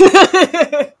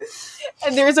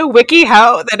 And there's a wiki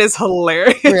how that is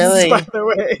hilarious. Really? By the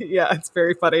way. Yeah, it's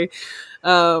very funny.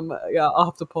 Yeah, I'll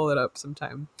have to pull it up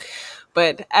sometime.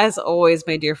 But as always,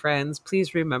 my dear friends,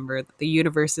 please remember that the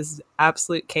universe is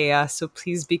absolute chaos. So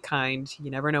please be kind.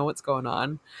 You never know what's going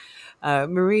on.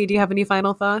 Marie, do you have any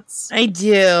final thoughts? I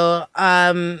do.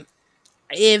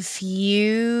 If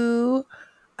you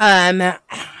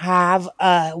have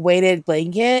a weighted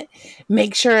blanket,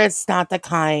 make sure it's not the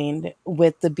kind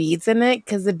with the beads in it,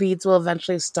 because the beads will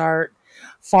eventually start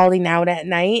falling out at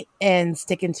night and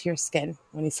stick into your skin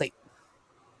when you sleep.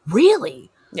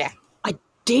 Really? Yeah. I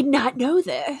did not know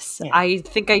this. Yeah. I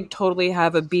think I totally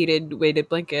have a beaded weighted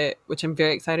blanket, which I'm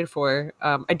very excited for.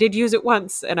 I did use it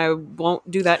once, and I won't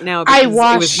do that now because it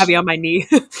was heavy on my knee.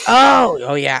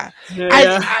 Oh yeah.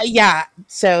 Yeah.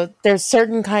 So there's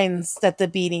certain kinds that the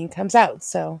beading comes out.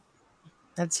 So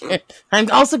that's it. I'm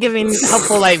also giving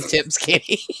helpful life tips,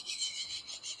 Katie.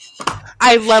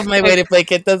 I love my weighted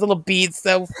blanket. Those little beads,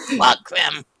 so fuck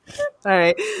them. All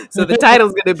right. So the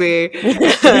title's going to be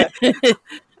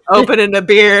Opening a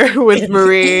Beer with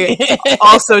Marie,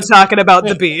 also talking about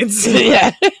the beads.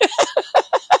 Yeah.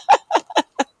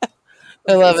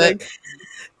 I love it.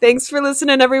 Thanks for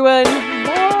listening, everyone.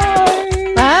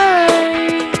 Bye. Bye.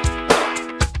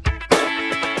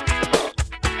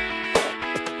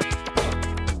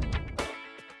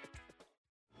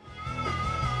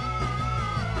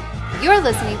 You're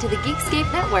listening to the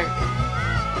Geekscape Network.